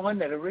was the one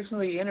that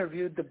originally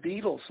interviewed the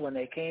Beatles when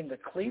they came to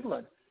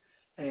Cleveland.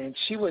 And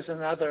she was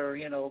another,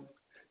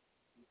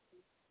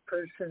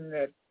 person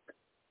that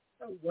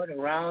went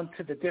around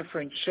to the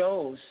different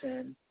shows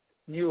and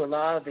knew a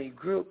lot of the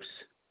groups.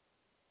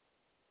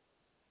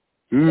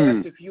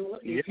 But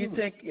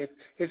if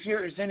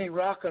there's any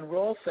rock and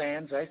roll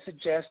fans, I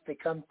suggest they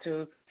come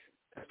to,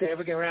 if they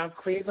ever get around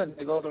Cleveland,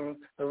 they go to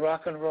the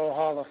Rock and Roll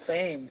Hall of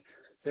Fame.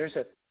 There's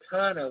a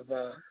ton of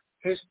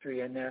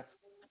history in there.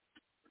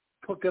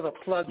 Give a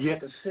plug to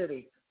the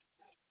city.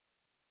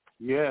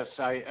 Yes,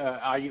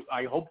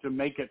 I hope to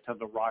make it to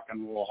the Rock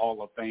and Roll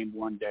Hall of Fame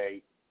one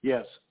day.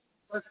 Yes.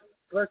 Plus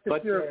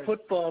if you're a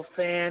football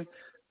fan,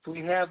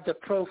 we have the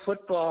Pro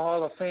Football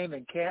Hall of Fame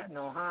in Canton,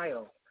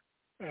 Ohio.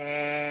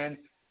 And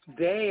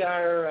they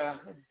are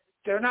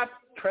they're not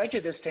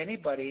prejudiced to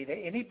anybody.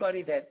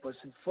 Anybody that was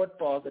in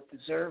football that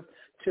deserved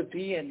to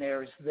be in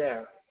there is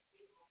there.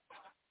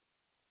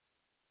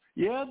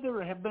 Yeah,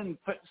 there have been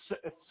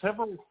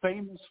several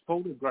famous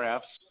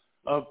photographs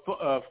of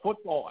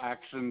football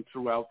action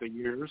throughout the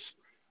years.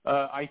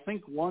 I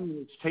think one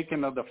was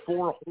taken of the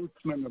Four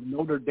Horsemen of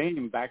Notre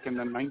Dame back in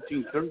the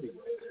 1930s.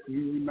 Do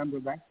you remember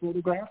that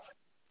photograph?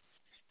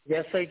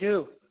 Yes, I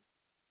do.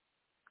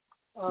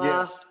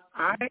 Yes.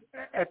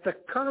 At the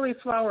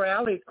Cauliflower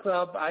Alley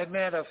Club, I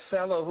met a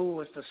fellow who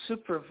was the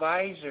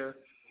supervisor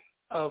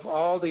of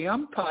all the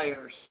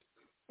umpires.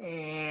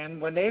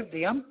 And when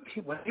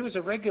he was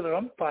a regular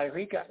umpire,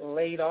 he got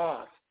laid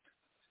off.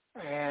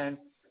 And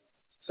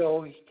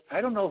so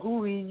I don't know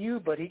who he knew,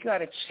 but he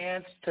got a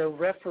chance to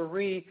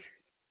referee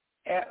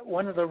at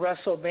one of the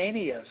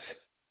WrestleManias.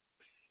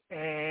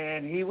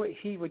 And he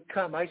would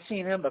come. I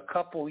seen him a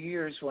couple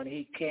years when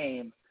he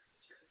came.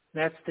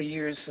 That's the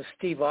years of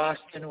Steve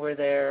Austin were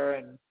there,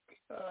 and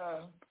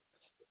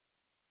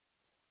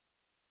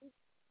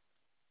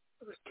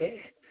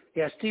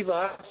Steve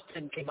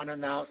Austin came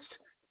unannounced.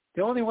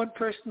 The only one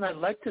person I'd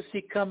like to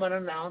see come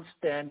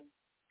unannounced, and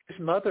his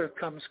mother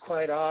comes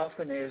quite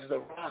often, is The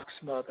Rock's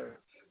mother.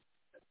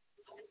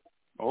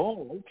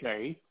 Oh,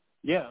 okay.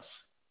 Yes.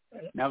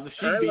 Now,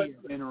 she'd be an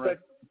interesting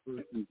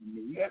person to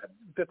me. Yeah,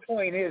 the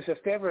point is,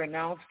 if they ever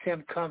announced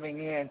him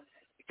coming in,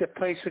 the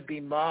place would be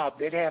mobbed.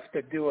 They'd have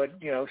to do it,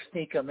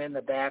 sneak him in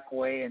the back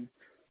way and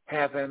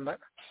have him,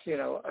 give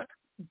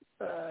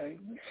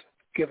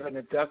an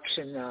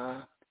induction,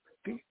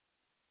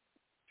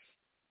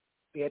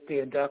 be at the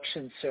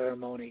induction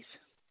ceremonies.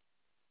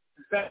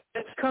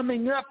 That's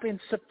coming up in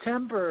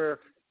September,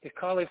 the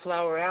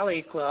Cauliflower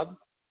Alley Club,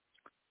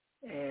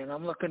 and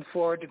I'm looking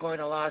forward to going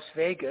to Las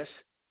Vegas.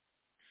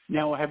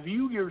 Now, have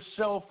you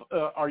yourself,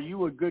 are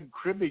you a good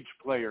cribbage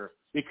player?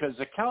 Because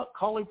the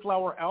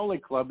Cauliflower Alley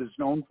Club is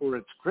known for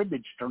its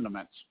cribbage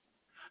tournaments.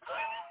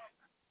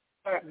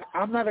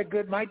 I'm not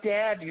my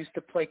dad used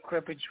to play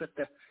cribbage with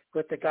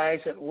the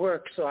guys at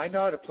work, so I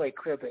know how to play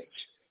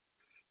cribbage.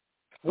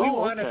 We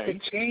wanted to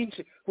change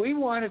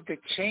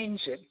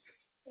it,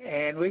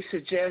 and we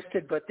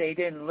suggested, but they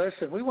didn't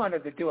listen. We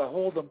wanted to do a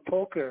hold'em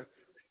poker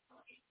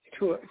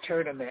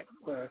tournament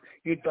where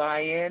you'd buy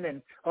in,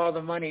 and all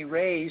the money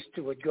raised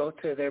would go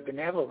to their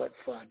benevolent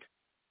fund.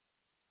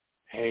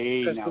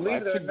 Hey, now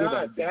believe that's it a or good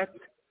not, idea.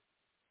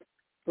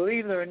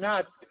 believe it or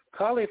not,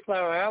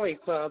 Cauliflower Alley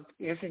Club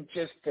isn't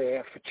just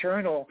a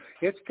fraternal;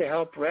 it's to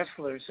help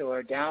wrestlers who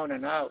are down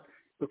and out,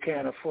 who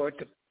can't afford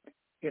to,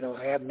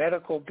 have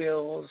medical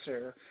bills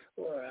or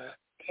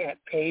can't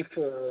pay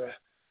for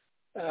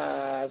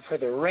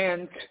the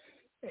rent,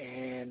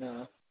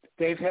 and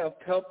they've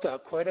helped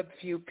out quite a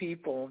few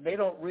people. They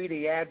don't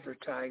really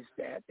advertise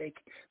that; they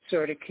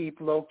sort of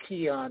keep low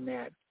key on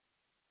that.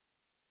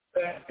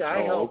 In fact,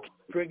 I helped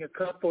bring a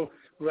couple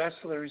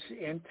wrestlers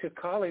into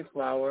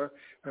Cauliflower,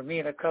 or me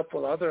and a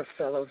couple other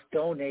fellows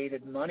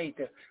donated money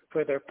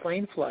for their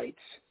plane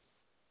flights.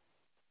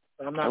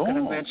 I'm not going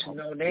to mention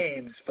no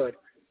names, but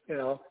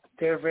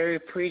they're very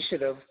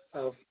appreciative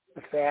of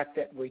the fact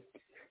that we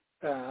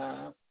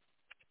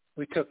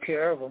took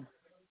care of them.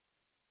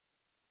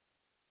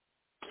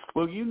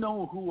 Well,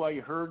 who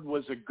I heard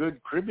was a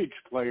good cribbage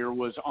player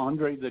was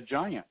Andre the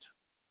Giant.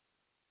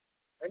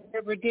 I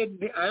never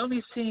did. I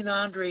only seen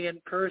Andre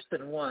in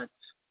person once.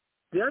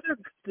 The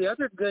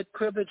other good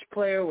cribbage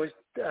player was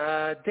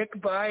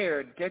Dick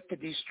Beyer, Dick the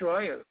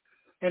Destroyer,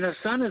 and his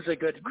son is a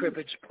good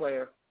cribbage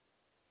player.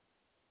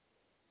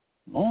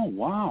 Oh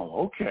wow!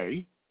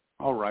 Okay,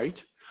 all right.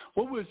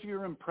 What was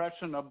your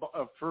impression of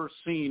first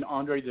seeing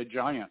Andre the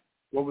Giant?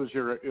 What was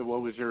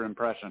your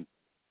impression?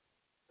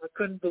 I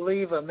couldn't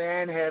believe a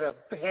man had a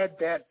head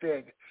that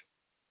big.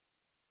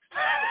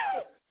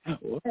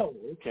 Well,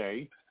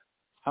 okay.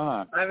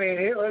 Huh. I mean,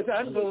 it was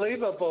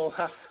unbelievable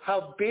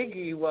how big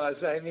he was.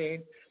 I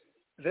mean,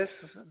 this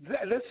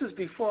is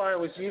before I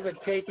was even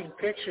taking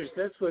pictures.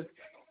 This was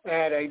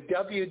at a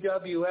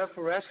WWF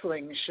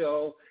wrestling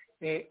show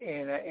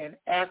in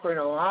Akron,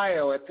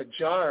 Ohio, at the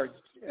Jar,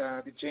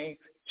 the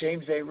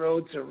James A.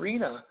 Rhodes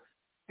Arena,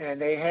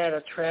 and they had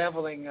a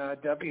traveling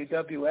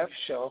WWF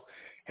show.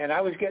 And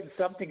I was getting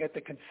something at the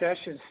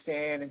concession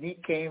stand, and he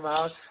came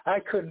out. I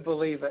couldn't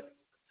believe it.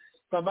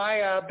 But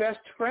my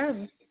best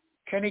friend,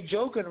 Kenny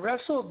Jogan,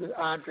 wrestled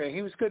Andre.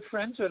 He was good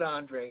friends with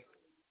Andre.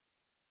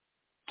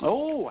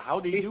 Oh, how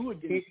did he do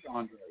against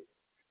Andre?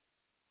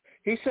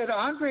 He said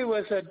Andre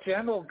was a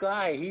gentle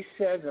guy. He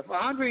said if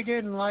Andre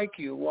didn't like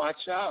you,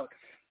 watch out.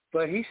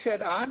 But he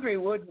said Andre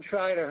wouldn't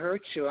try to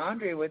hurt you.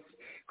 Andre would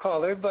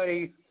call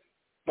everybody,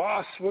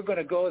 boss, we're going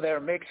to go there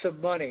and make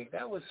some money.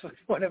 That was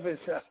one of his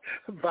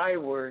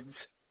bywords.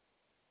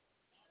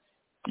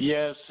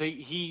 Yes,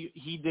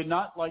 he did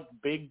not like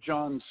Big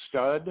John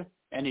Studd,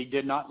 and he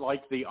did not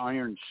like the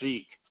Iron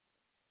Sheik.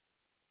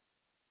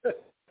 The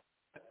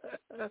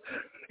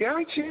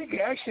Iron Sheik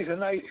actually is a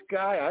nice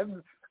guy.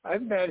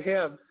 I've met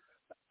him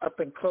up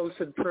and close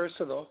and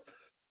personal.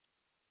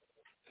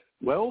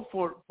 Well,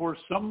 for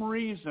some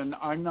reason,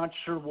 I'm not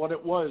sure what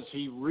it was,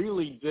 he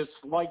really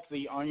disliked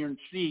the Iron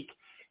Sheik.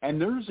 And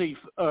there's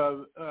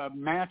a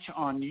match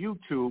on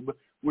YouTube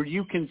where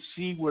you can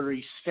see where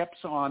he steps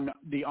on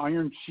the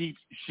Iron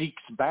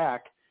Sheik's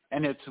back,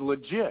 and it's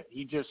legit.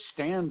 He just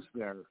stands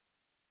there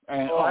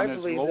and on his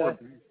lower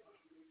back.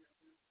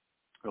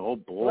 Oh,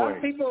 boy. A lot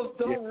of people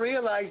don't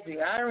realize the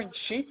Iron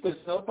Sheik was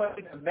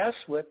nobody to mess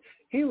with.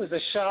 He was a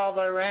Shah of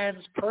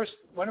Iran's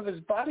one of his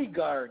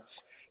bodyguards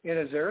in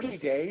his early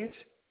days.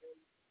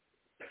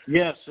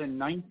 Yes, in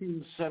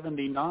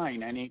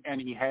 1979,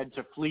 and he had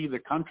to flee the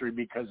country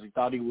because he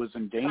thought he was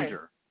in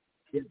danger.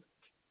 Right.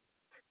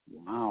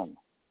 Wow.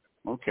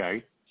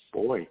 Okay.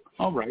 Boy.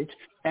 All right.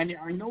 And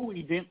I know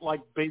he didn't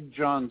like Big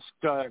John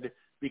Studd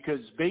because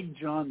Big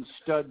John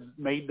Studd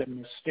made the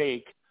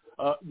mistake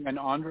when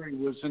Andre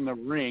was in the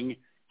ring.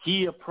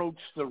 He approached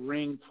the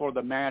ring for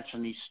the match,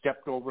 and he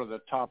stepped over the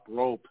top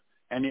rope,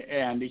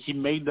 and he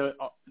made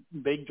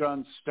Big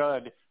John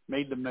Studd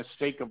made the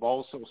mistake of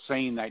also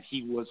saying that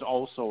he was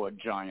also a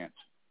giant.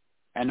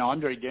 And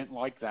Andre didn't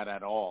like that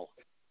at all.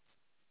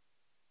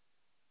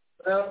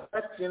 Well,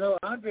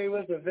 Andre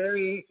was a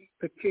very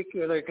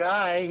particular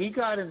guy. He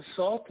got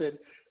insulted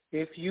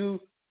if you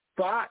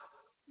bought,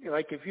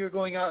 like if you're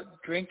going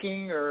out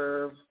drinking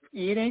or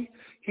eating,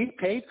 he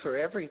paid for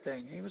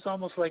everything. He was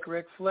almost like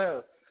Ric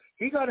Flair.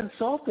 He got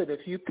insulted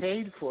if you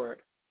paid for it.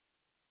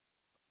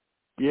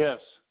 Yes,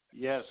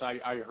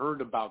 I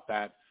heard about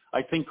that.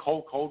 I think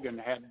Hulk Hogan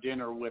had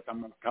dinner with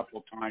him a couple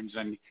of times,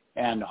 and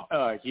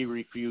he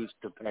refused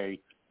to pay.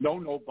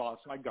 No, boss,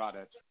 I got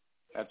it.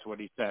 That's what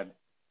he said.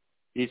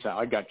 He said,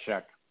 I got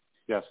check.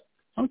 Yes.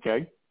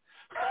 Okay.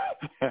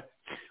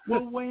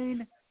 Well,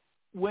 Wayne,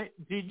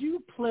 did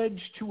you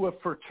pledge to a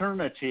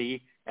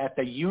fraternity at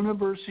the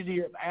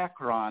University of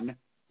Akron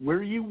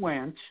where you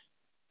went?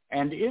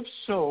 And if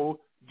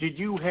so, did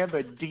you have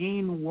a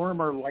Dean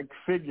Wormer-like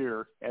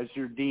figure as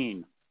your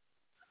dean?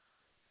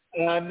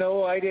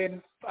 No, I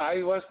didn't.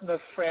 I wasn't a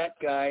frat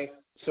guy,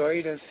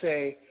 sorry to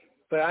say.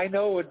 But I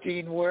know what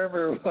Dean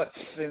Wormer was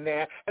in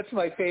that. That's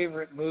my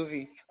favorite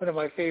movie, one of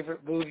my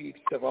favorite movies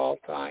of all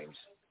times.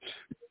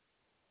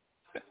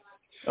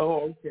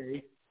 Oh,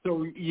 okay.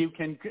 So you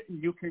can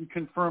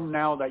confirm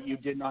now that you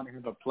did not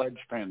have a pledge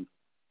pen.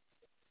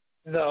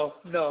 No.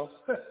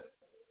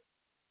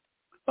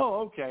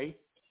 Oh, okay.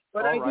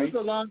 But All I right. do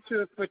belong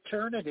to a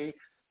fraternity.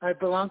 I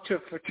belong to a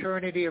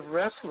fraternity of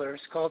wrestlers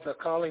called the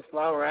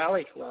Cauliflower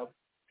Alley Club.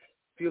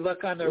 If you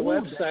look on their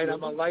website,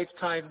 I'm a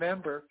lifetime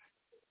member.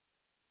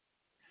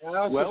 I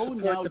also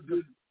support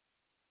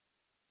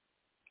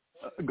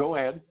go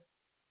ahead.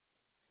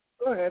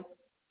 Go ahead.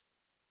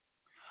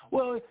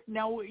 Well,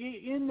 now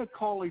in the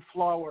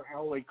Cauliflower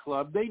Alley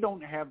Club, they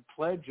don't have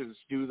pledges,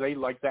 do they?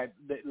 Like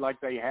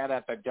they had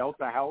at the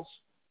Delta House.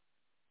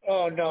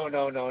 Oh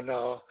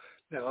no.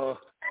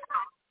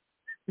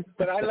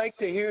 But I like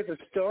to hear the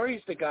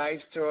stories the guys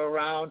throw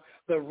around,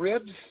 the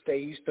ribs they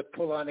used to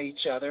pull on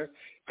each other,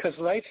 because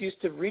life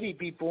used to really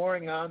be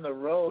boring on the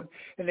road,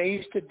 and they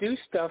used to do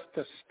stuff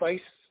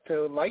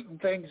to lighten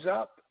things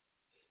up.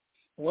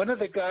 One of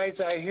the guys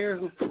I hear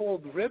who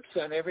pulled ribs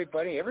on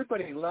everybody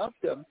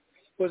loved him,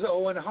 was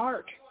Owen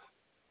Hart.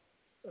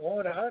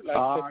 Owen Hart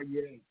liked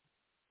yeah.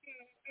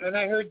 And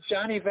I heard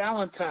Johnny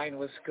Valentine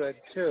was good,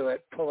 too,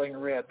 at pulling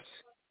ribs.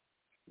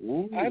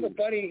 Ooh. I have a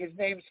buddy, his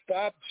name's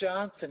Bob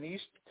Johnson.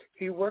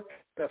 He worked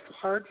the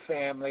Hart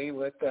family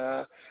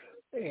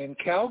in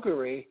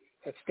Calgary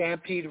at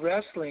Stampede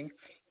Wrestling,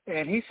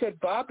 and he said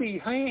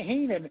Bobby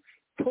Heenan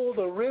pulled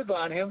a rib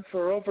on him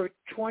for over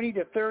 20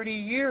 to 30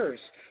 years.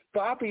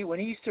 Bobby, when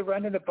he used to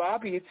run into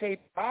Bobby, he'd say,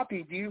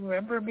 "Bobby, do you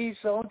remember me,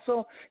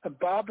 so-and-so?" And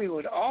Bobby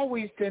would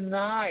always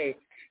deny,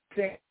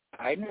 saying,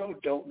 "I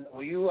don't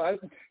know you.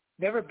 I've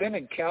never been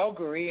in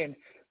Calgary." And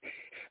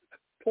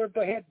poor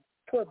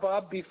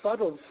Bob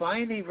befuddled.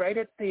 Finally, right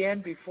at the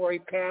end, before he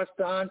passed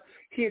on,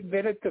 he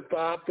admitted to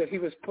Bob that he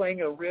was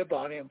playing a rib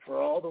on him for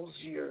all those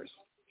years.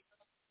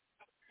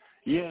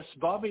 Yes,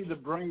 Bobby the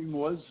Brain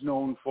was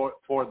known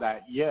for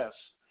that, yes.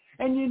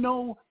 And,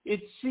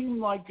 it seemed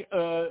like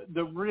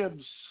the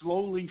ribs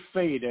slowly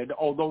faded,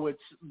 although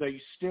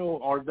they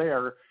still are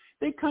there.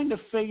 They kind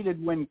of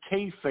faded when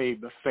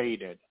kayfabe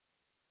faded.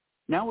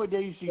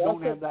 Nowadays, you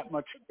don't have that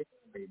much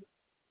kayfabe.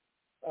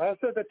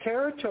 Also, the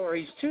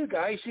territories, too.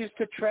 Guys used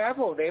to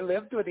travel. They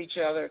lived with each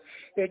other.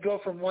 They'd go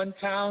from one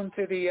town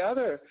to the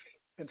other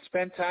and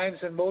spend times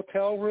in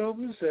motel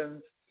rooms.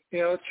 And,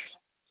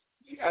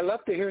 I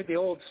love to hear the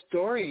old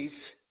stories.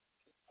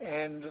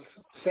 And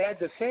sad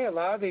to say, a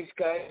lot of these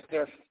guys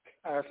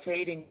are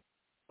fading,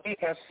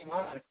 passing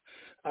on.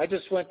 I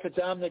just went to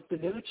Dominic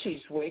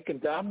DeNucci's wake, and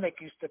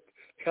Dominic used to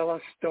tell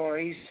us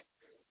stories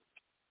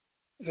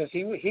because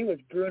he was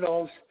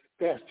Bruno's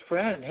best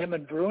friend. Him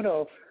and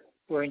Bruno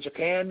were in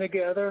Japan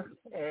together,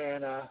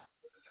 and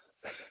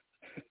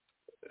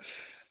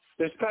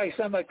there's probably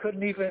some I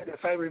couldn't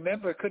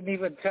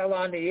even tell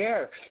on the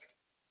air.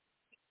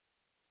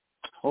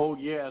 Oh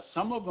yeah,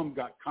 some of them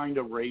got kind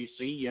of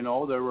racy.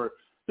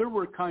 There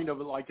were kind of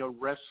like a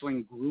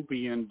wrestling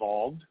groupie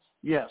involved.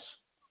 Yes.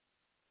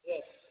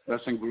 Yes.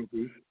 Wrestling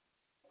groupie.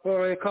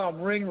 Or they call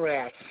them ring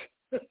rats.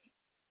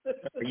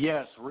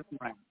 Yes, ring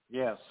rats.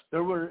 Yes.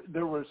 There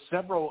were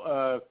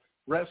several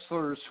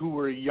wrestlers who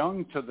were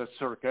young to the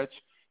circuit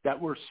that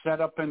were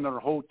set up in their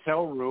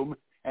hotel room,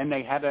 and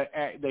they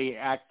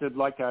acted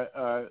like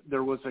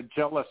there was a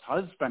jealous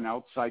husband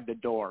outside the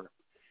door,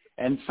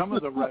 and some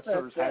of the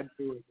wrestlers had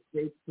to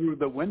escape through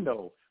the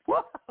window.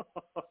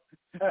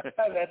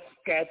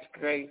 That's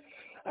great.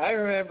 I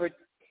remember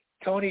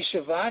Tony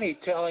Schiavone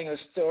telling a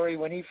story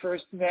when he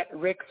first met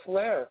Ric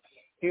Flair.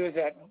 He was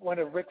at one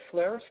of Ric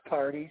Flair's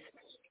parties,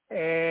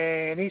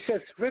 and he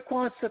says, "Rick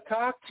wants to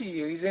talk to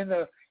you. He's in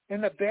the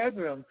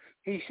bedroom."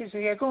 He says,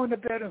 "Yeah, go in the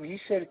bedroom." He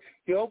said,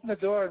 he opened the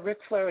door, and Ric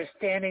Flair is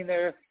standing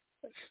there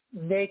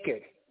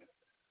naked.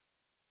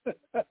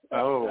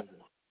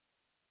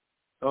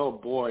 Oh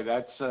boy,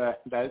 that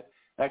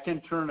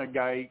can turn a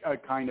guy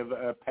kind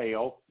of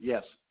pale.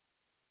 Yes.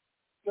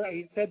 Right,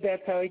 he said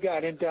that's how he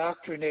got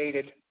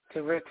indoctrinated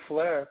to Ric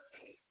Flair.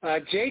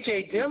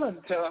 J.J.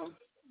 Dillon,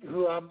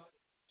 who I'm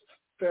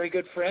very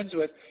good friends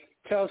with,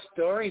 tells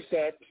stories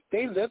that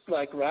they lived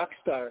like rock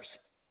stars.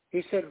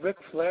 He said Ric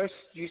Flair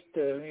used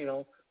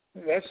to,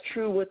 that's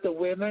true with the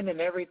women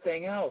and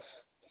everything else.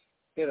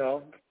 They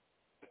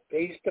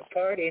used to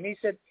party, and he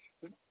said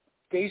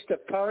they used to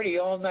party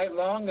all night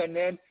long, and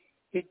then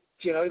he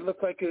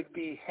looked like he would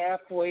be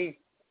halfway,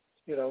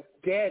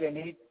 dead,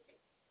 and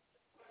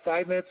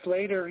 5 minutes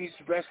later he's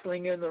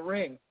wrestling in the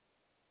ring.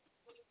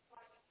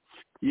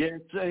 Yeah,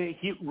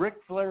 Ric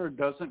Flair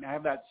doesn't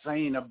have that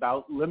saying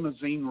about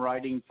limousine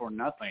riding for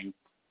nothing.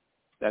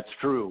 That's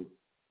true.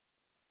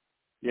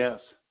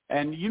 Yes.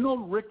 And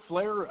Ric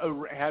Flair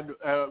had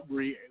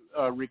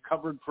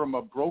recovered from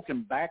a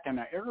broken back in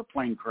an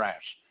airplane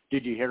crash.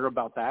 Did you hear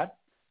about that?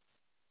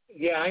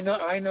 Yeah, I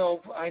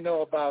know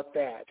about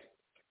that.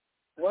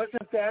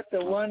 Wasn't that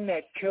the one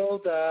that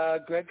killed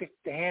Greg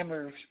the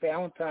Hammer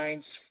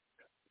Valentine's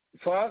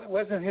father?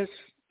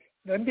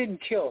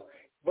 Didn't kill.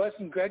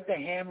 Wasn't Greg the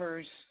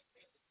Hammer's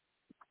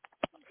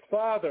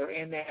father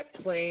in that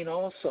plane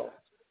also?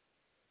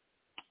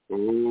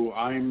 Oh,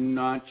 I'm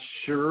not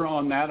sure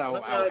on that.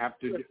 I'll have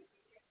to.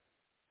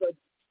 But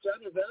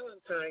Johnny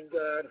Valentine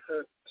got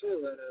hurt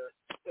too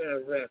in a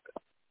wreck,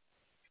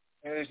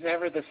 and it was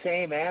never the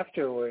same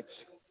afterwards.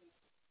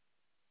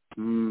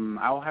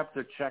 I'll have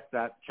to check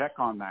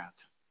on that.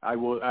 I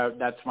will.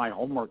 That's my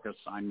homework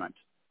assignment.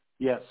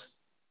 Yes.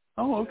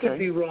 Oh, okay. I could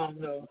be wrong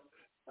though.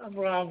 I'm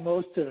wrong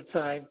most of the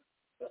time.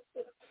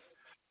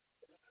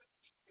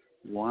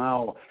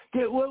 Wow.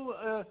 Okay,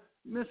 well,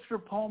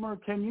 Mr. Palmer,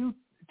 can you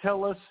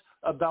tell us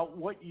about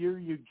what year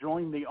you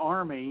joined the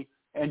Army,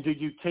 and did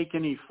you take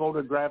any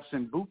photographs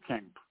in boot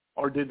camp,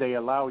 or did they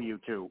allow you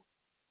to?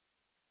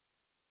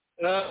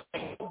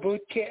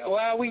 Boot camp.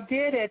 Well, we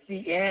did at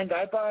the end.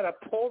 I bought a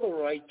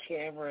Polaroid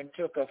camera and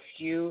took a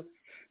few,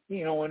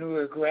 when we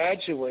were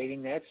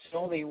graduating. That's the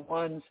only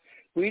ones.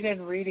 We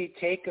didn't really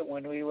take it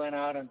when we went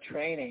out on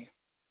training.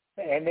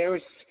 And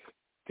the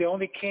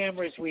only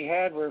cameras we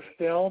had were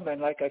film,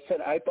 and like I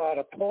said, I bought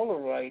a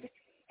Polaroid,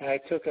 and I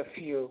took a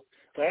few.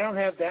 But I don't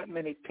have that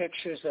many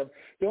pictures of.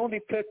 The only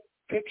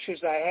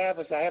pictures I have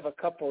is I have a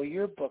couple of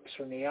yearbooks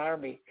from the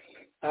Army.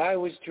 I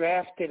was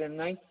drafted in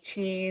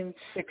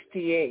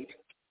 1968,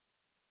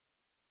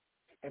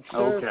 and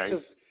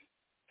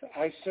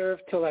I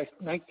served till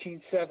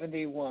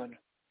 1971.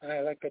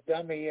 Like a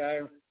dummy,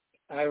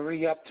 I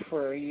re-upped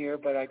for a year,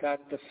 but I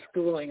got the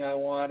schooling I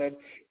wanted,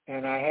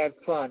 and I had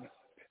fun.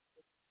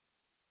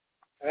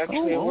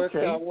 Actually, it worked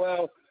out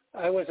well.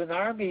 I was an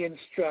Army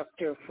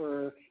instructor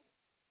for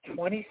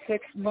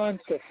 26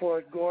 months at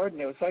Fort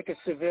Gordon. It was like a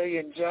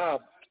civilian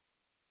job.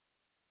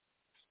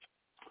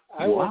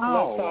 I worked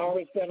less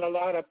hours than a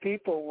lot of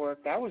people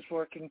worked. I was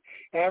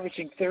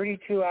averaging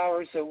 32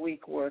 hours a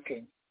week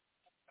working.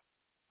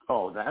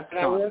 Oh, that's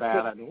not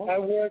bad at all. I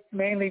worked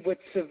mainly with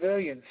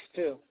civilians,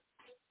 too.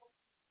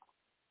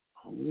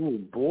 Oh,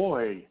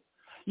 boy.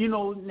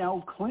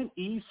 Now Clint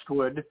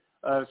Eastwood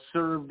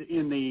served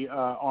in the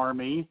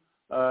Army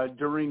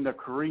during the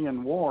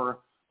Korean War,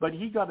 but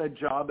he got a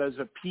job as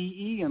a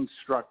PE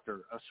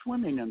instructor, a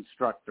swimming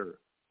instructor.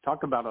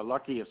 Talk about a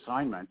lucky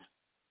assignment.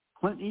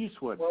 Clint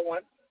Eastwood.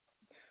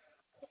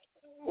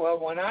 Well,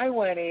 when I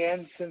went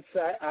in, since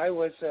I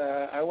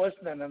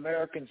wasn't an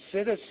American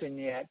citizen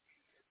yet,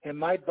 and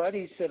my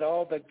buddy said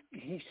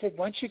he said,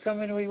 once you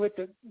come in, we would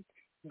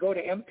go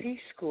to MP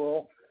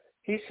school.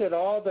 He said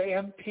all the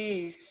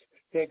MPs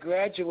that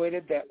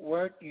graduated that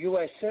weren't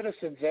U.S.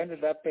 citizens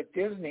ended up at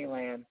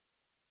Disneyland.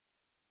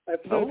 I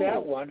flew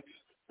that one.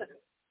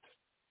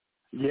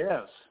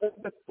 Yes.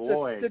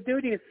 Boy. The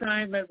duty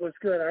assignment was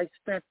good. I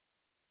spent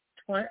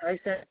 7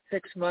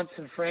 months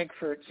in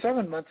Frankfurt,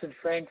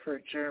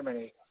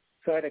 Germany.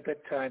 So I had a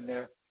good time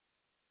there.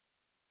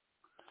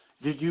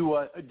 Did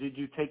you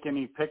take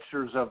any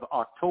pictures of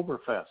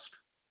Oktoberfest?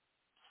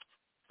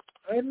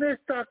 I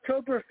missed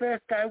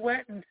Oktoberfest. I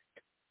went in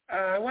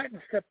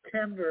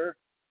September,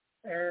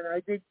 and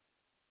I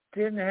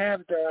didn't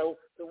have the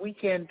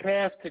weekend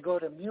pass to go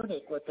to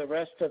Munich with the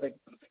rest of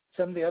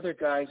some of the other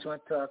guys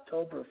went to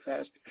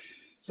Oktoberfest.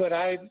 But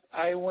I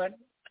went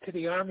to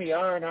the Army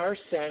R&R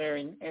Center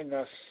in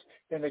the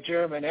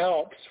German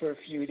Alps for a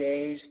few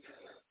days.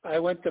 I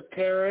went to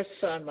Paris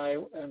on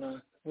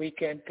a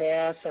weekend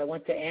pass. I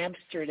went to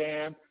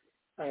Amsterdam.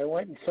 I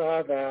went and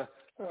saw the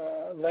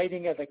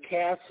lighting of the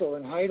castle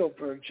in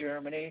Heidelberg,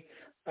 Germany.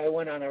 I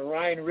went on a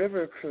Rhine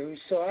River cruise.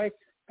 So I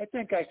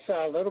think I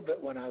saw a little bit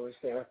when I was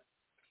there.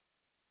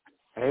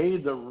 Hey,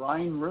 the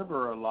Rhine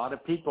River, a lot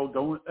of people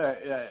don't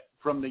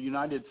from the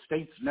United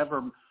States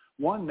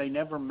they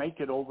never make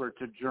it over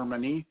to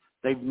Germany.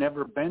 They've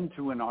never been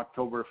to an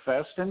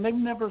Oktoberfest, and they've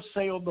never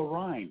sailed the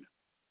Rhine.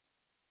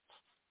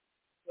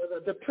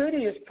 Well, the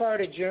prettiest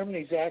part of Germany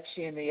is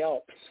actually in the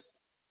Alps.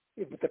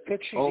 The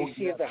pictures you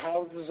see of the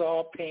houses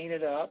all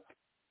painted up,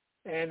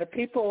 and the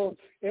people.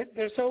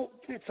 It's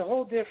a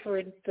whole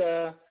different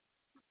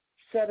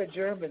set of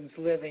Germans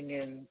living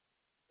in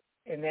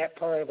that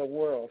part of the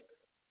world.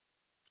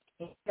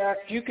 In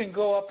fact, you can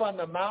go up on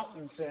the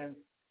mountains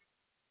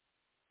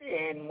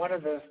and one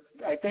of the,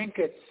 I'm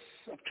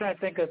trying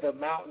to think of the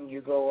mountain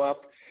you go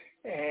up,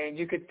 and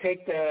you could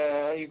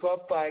you go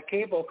up by a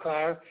cable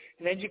car,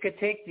 and then you could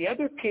take the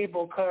other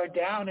cable car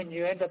down, and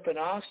you end up in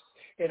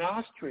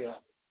Austria.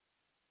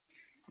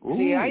 Ooh.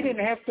 See, I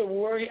didn't have to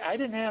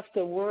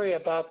worry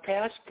about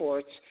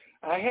passports.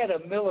 I had a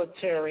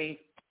military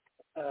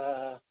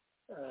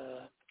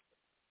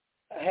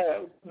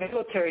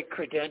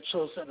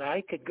credentials, and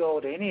I could go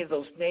to any of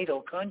those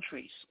NATO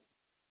countries.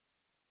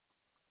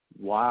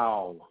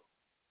 Wow.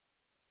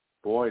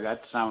 Boy,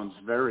 that sounds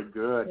very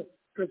good.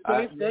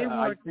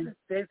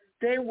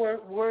 They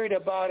weren't worried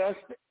about us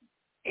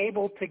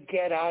able to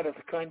get out of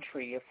the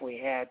country if we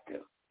had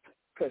to,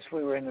 because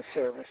we were in the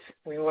service.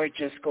 We weren't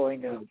just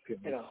going to,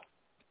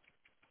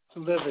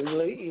 live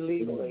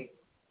illegally.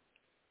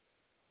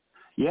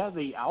 Yeah,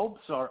 the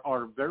Alps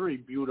are very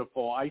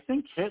beautiful. I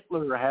think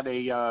Hitler had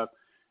a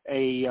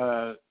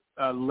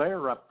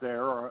lair up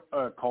there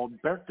called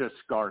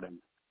Berchtesgaden.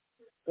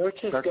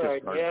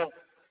 Berchtesgaden, yeah.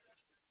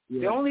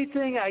 The only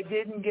thing I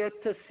didn't get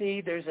to see,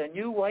 there's a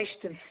new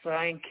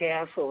Weissenstein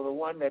castle, the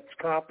one that's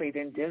copied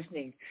in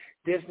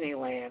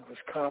Disneyland was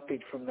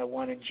copied from the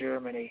one in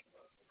Germany.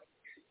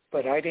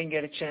 But I didn't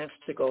get a chance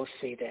to go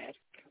see that.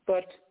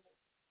 But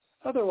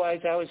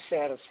otherwise, I was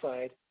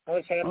satisfied. I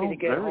was happy to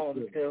get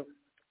home, too.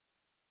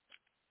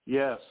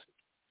 Yes.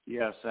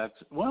 Yes, that's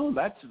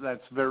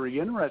very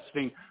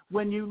interesting.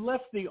 When you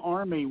left the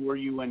Army, were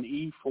you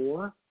an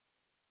E4?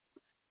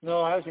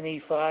 No, I was an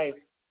E5.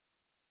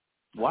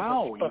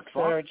 Wow, Buck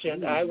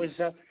sergeant. I was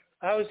up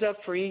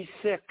for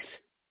E6,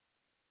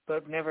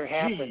 but never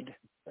happened.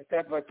 But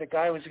the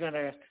guy was going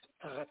to.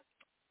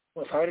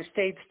 Well, if I'd have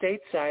stayed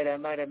stateside, I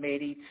might have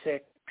made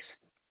E6.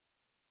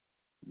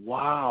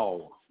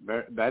 Wow,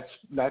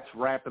 that's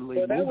rapidly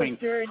moving.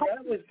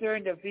 That was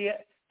during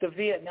the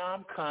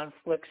Vietnam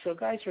conflict, so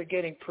guys were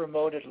getting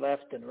promoted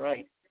left and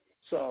right.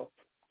 So,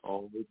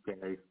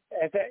 okay,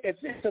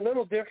 it's a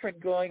little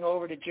different going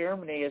over to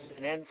Germany as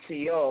an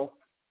NCO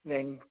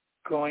than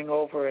going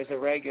over as a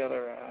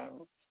regular,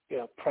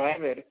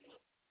 private.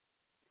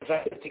 Because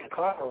I could take a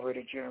car over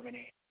to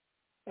Germany,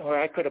 or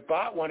I could have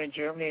bought one in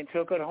Germany and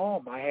took it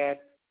home. I had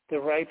the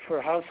right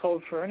for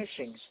household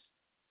furnishings.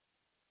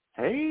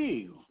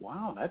 Hey,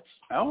 wow, that's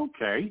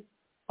okay.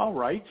 All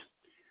right.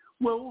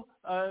 Well,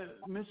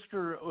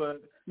 Mr.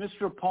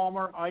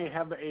 Palmer, I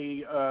have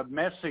a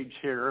message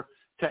here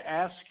to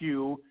ask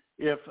you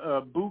if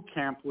boot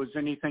camp was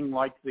anything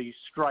like the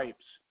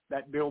stripes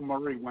that Bill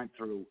Murray went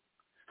through.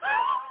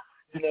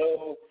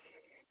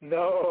 No,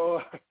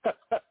 not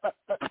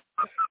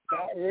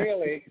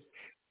really.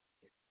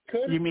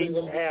 Couldn't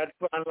have had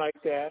fun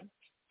like that.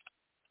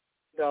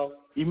 No.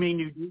 You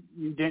mean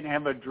you didn't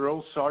have a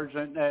drill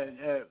sergeant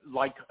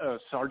like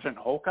Sergeant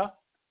Holka?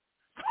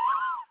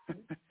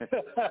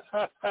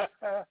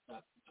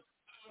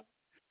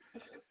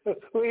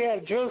 We had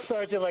a drill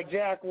sergeant like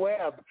Jack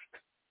Webb.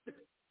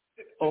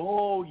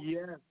 Oh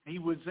yeah, he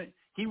was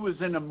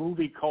in a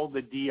movie called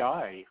The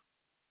DI.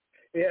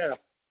 Yeah.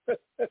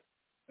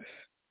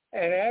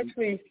 And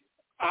actually,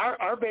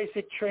 our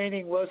basic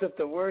training wasn't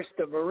the worst.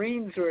 The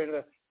Marines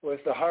was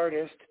the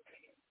hardest.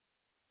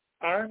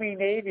 Army,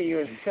 Navy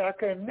was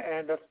second,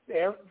 and the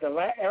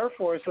Air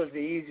Force was the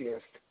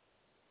easiest,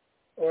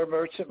 or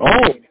Merchant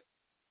Marine.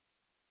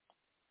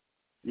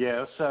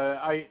 Yes,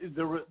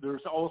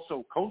 there's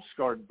also Coast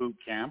Guard boot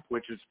camp,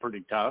 which is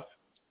pretty tough.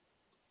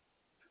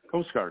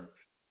 Coast Guard.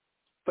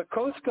 But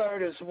Coast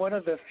Guard is one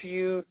of the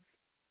few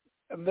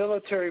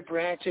military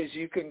branches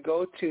you can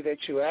go to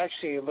that you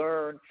actually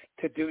learn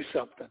to do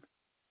something.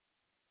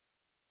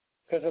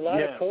 Because a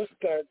lot of Coast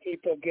Guard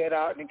people get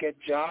out and get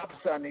jobs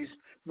on these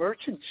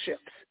merchant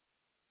ships,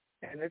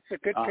 and it's a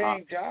good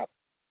paying job.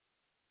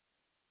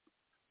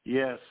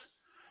 Yes.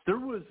 There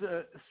was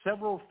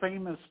several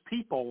famous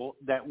people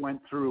that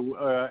went through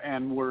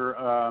and were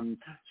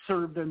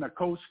served in the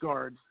Coast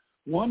Guard.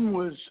 One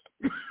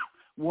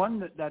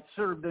that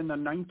served in the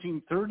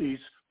 1930s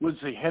was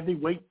the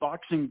heavyweight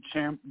boxing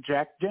champ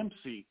Jack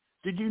Dempsey.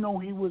 Did you know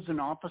he was an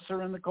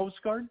officer in the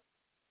Coast Guard?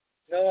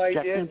 No, I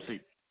Jack didn't.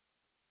 Dempsey.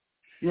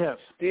 Yes.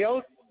 The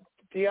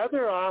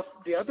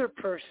other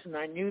person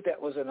I knew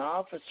that was an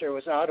officer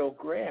was Otto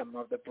Graham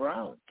of the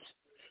Browns,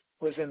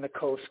 was in the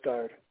Coast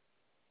Guard.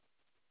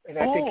 And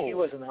I think he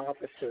was an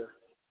officer.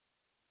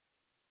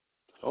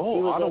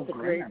 Oh, Otto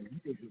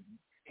Graham.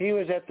 He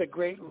was at the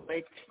Great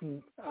Lakes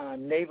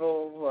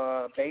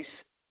Naval Base.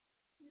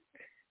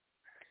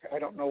 I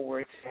don't know where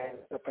it's at,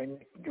 up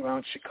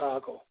around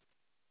Chicago.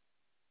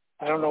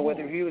 I don't know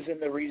whether he was in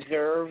the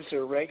reserves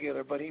or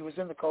regular, but he was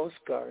in the Coast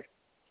Guard.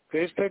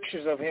 There's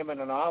pictures of him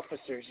in an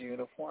officer's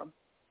uniform.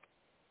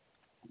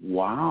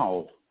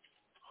 Wow.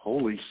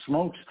 Holy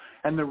smokes.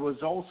 And there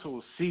was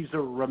also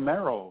Cesar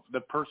Romero, the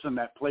person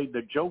that played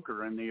the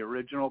Joker in the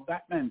original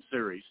Batman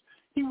series.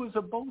 He was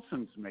a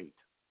bosun's mate.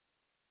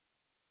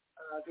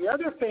 The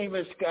other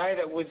famous guy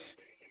that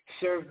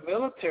served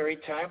military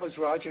time was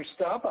Roger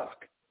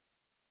Staubach.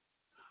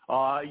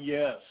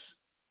 Yes.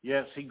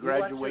 Yes, he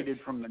graduated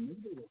from the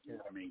Naval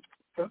Academy.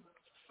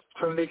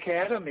 From the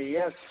Academy,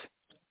 yes.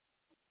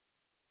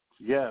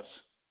 Yes.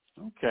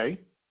 Okay.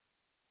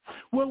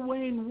 Well,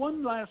 Wayne,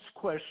 one last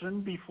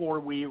question before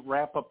we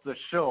wrap up the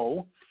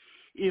show.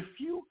 If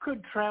you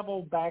could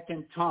travel back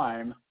in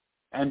time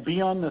and be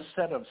on the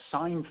set of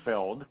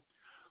Seinfeld,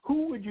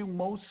 who would you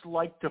most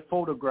like to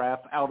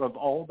photograph out of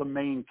all the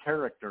main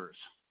characters?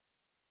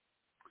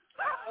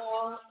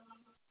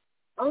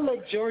 I'll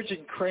like George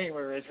and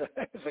Kramer as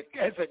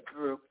a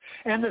group,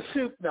 and the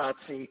Soup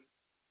Nazi.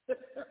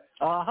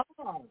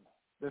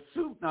 The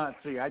Soup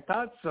Nazi. I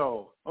thought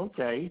so.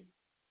 Okay.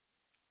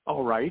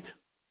 All right.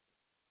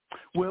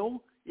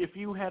 Well, if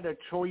you had a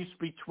choice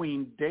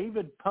between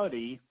David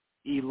Puddy,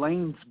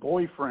 Elaine's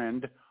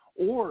boyfriend,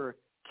 or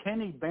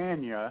Kenny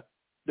Bania,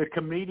 the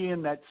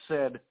comedian that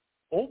said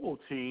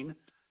Ovaltine,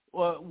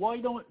 why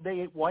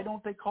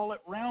don't they call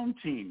it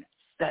Roundtine?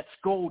 That's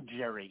gold,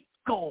 Jerry.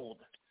 Gold.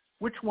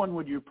 Which one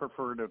would you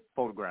prefer to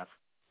photograph?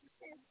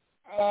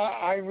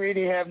 I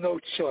really have no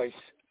choice,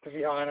 to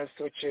be honest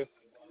with you.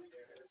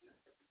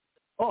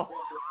 Oh.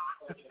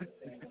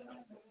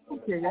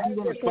 Okay, I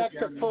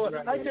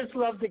just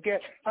love to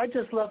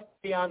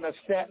be on the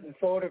set and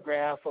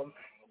photograph them,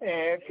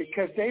 and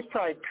because they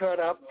probably cut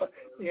up,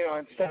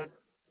 instead,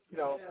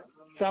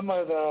 some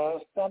of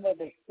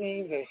the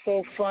scenes are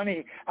so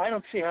funny. I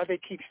don't see how they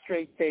keep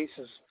straight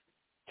faces.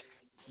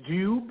 Do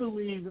you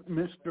believe,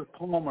 Mr.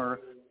 Palmer,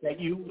 that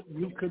you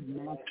could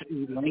match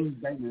Elaine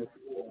Bennett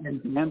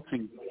in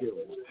dancing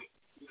skills?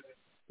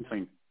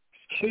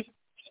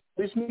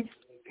 Excuse me?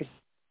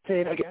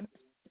 Say it again.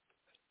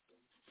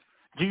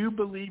 Do you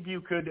believe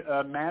you could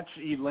match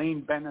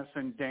Elaine Bennett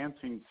in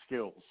dancing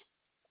skills?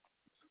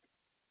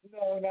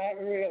 No,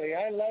 not really.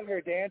 I love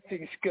her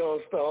dancing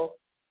skills, though.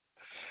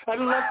 I'd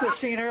love to have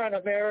seen her on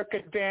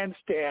American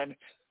Bandstand.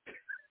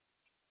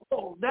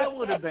 Oh, that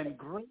would have been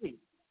great.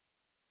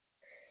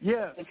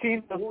 Yes. I've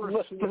seen the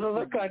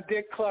look on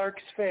Dick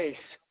Clark's face.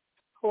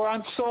 Or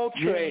on Soul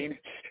Train.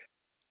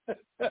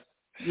 Yeah.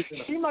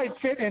 She might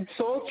fit in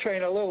Soul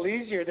Train a little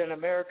easier than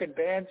American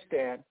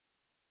Bandstand.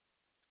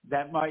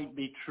 That might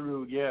be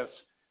true, yes.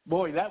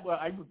 Boy,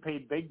 I would pay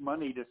big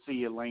money to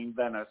see Elaine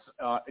Bennett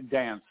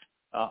dance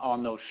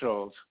on those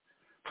shows.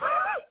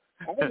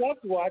 I loved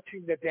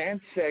watching the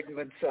dance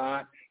segments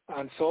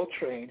on Soul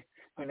Train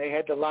when they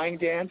had the line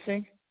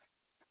dancing.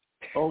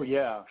 Oh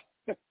yeah,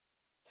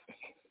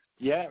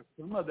 yeah.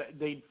 Some of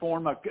they'd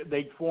form like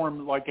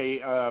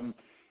a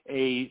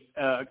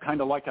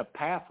kind of like a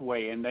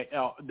pathway, and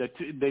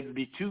there'd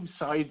be two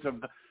sides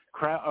of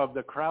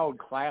the crowd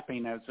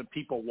clapping as the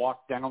people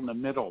walked down the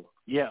middle.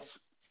 Yes,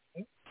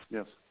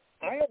 yes.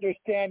 I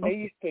understand they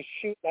used to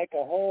shoot like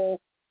a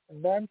whole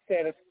month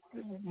at a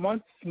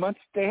months.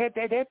 They'd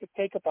have to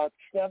take about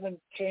 7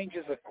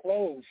 changes of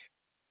clothes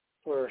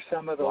for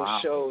some of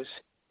those shows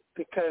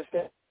because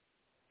they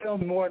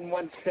filmed more than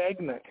one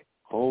segment.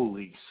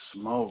 Holy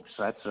smokes,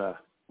 that's a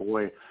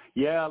boy.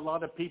 Yeah, a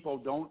lot of people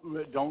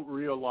don't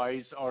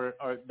realize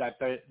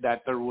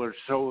that there were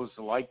shows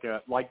like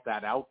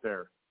that out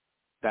there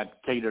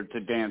that catered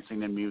to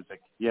dancing and music.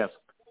 Yes.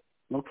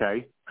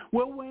 Okay.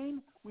 Well,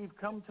 Wayne, we've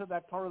come to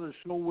that part of the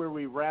show where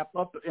we wrap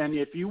up, and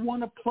if you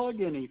want to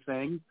plug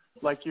anything,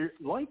 like your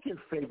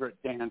favorite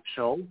dance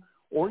show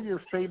or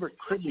your favorite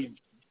cribbage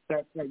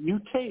that you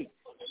take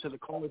to the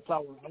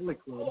Cauliflower Alley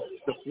Club,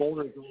 the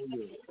floor is all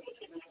yours.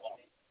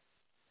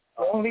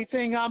 The only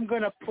thing I'm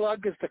going to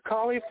plug is the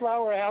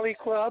Cauliflower Alley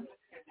Club,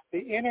 the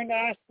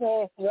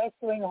International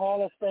Wrestling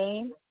Hall of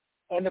Fame,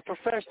 and the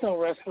Professional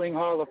Wrestling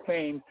Hall of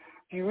Fame.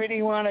 If you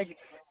really want to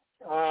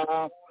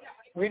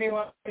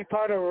be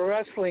part of a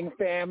wrestling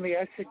family,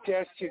 I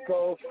suggest you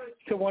go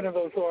to one of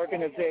those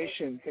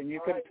organizations, and you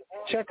can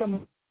check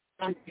them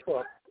on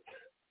Facebook.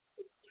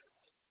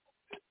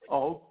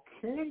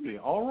 Okay.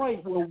 All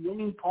right. Well,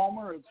 Wayne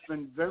Palmer, it's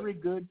been very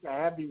good to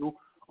have you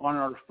on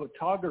our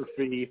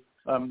photography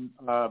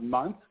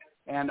month,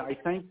 and I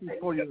thank you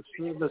for your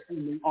service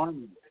in the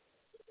Army.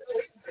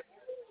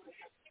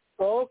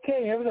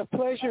 Okay. It was a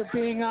pleasure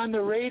being on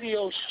the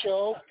radio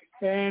show,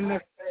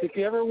 and if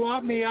you ever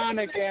want me on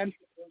again,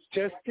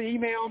 just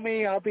email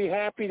me. I'll be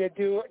happy to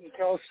do it and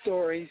tell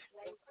stories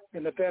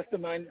in the best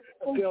of my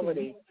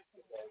ability.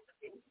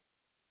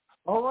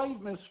 All right,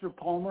 Mr.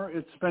 Palmer,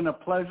 it's been a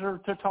pleasure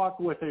to talk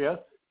with you,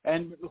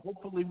 and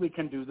hopefully we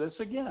can do this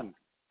again.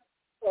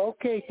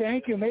 Okay,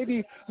 thank you.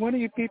 Maybe one of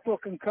you people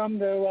can come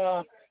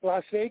to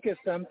Las Vegas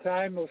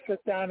sometime. We'll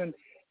sit down and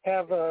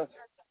have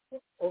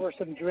over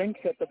some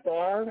drinks at the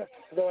bar.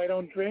 Though I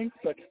don't drink,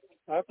 but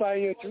I'll buy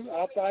you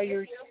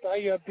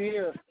a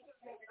beer.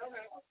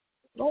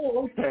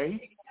 Oh, okay.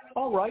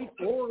 All right.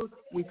 Or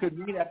we could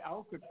meet at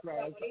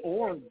Alcatraz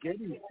or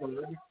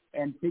Gettysburg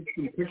and take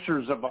some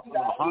pictures of a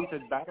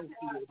haunted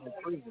battlefield in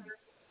prison.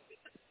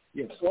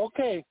 Yes.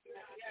 Okay.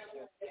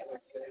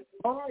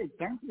 All right.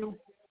 Thank you.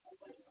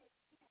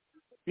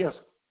 Yes.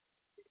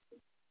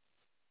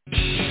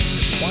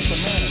 Once a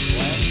minute,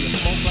 Lance, you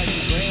smoke like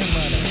your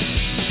grandmother.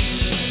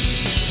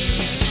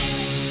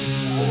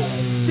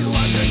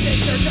 200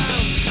 acres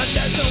down, and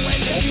there's no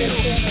end to view.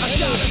 A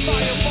shot of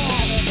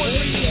fireball, one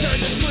reason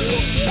turned the screw.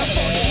 A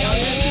 40 out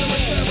into the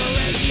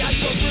server and the ice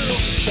go through.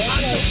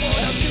 I'm so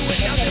bored, I'm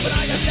doing nothing, but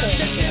I got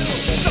nothing to do.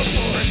 The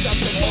forest of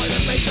the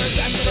Boilermakers,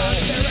 after all,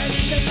 is there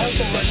anything? The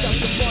forest of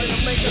the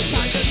Boilermakers,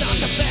 time to knock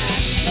the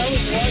back. That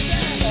was one.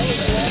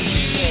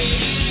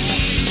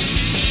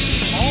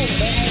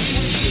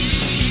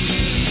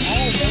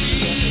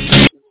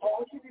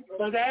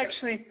 But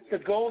actually, the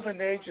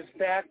golden age is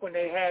back when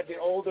they had the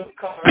older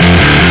cars.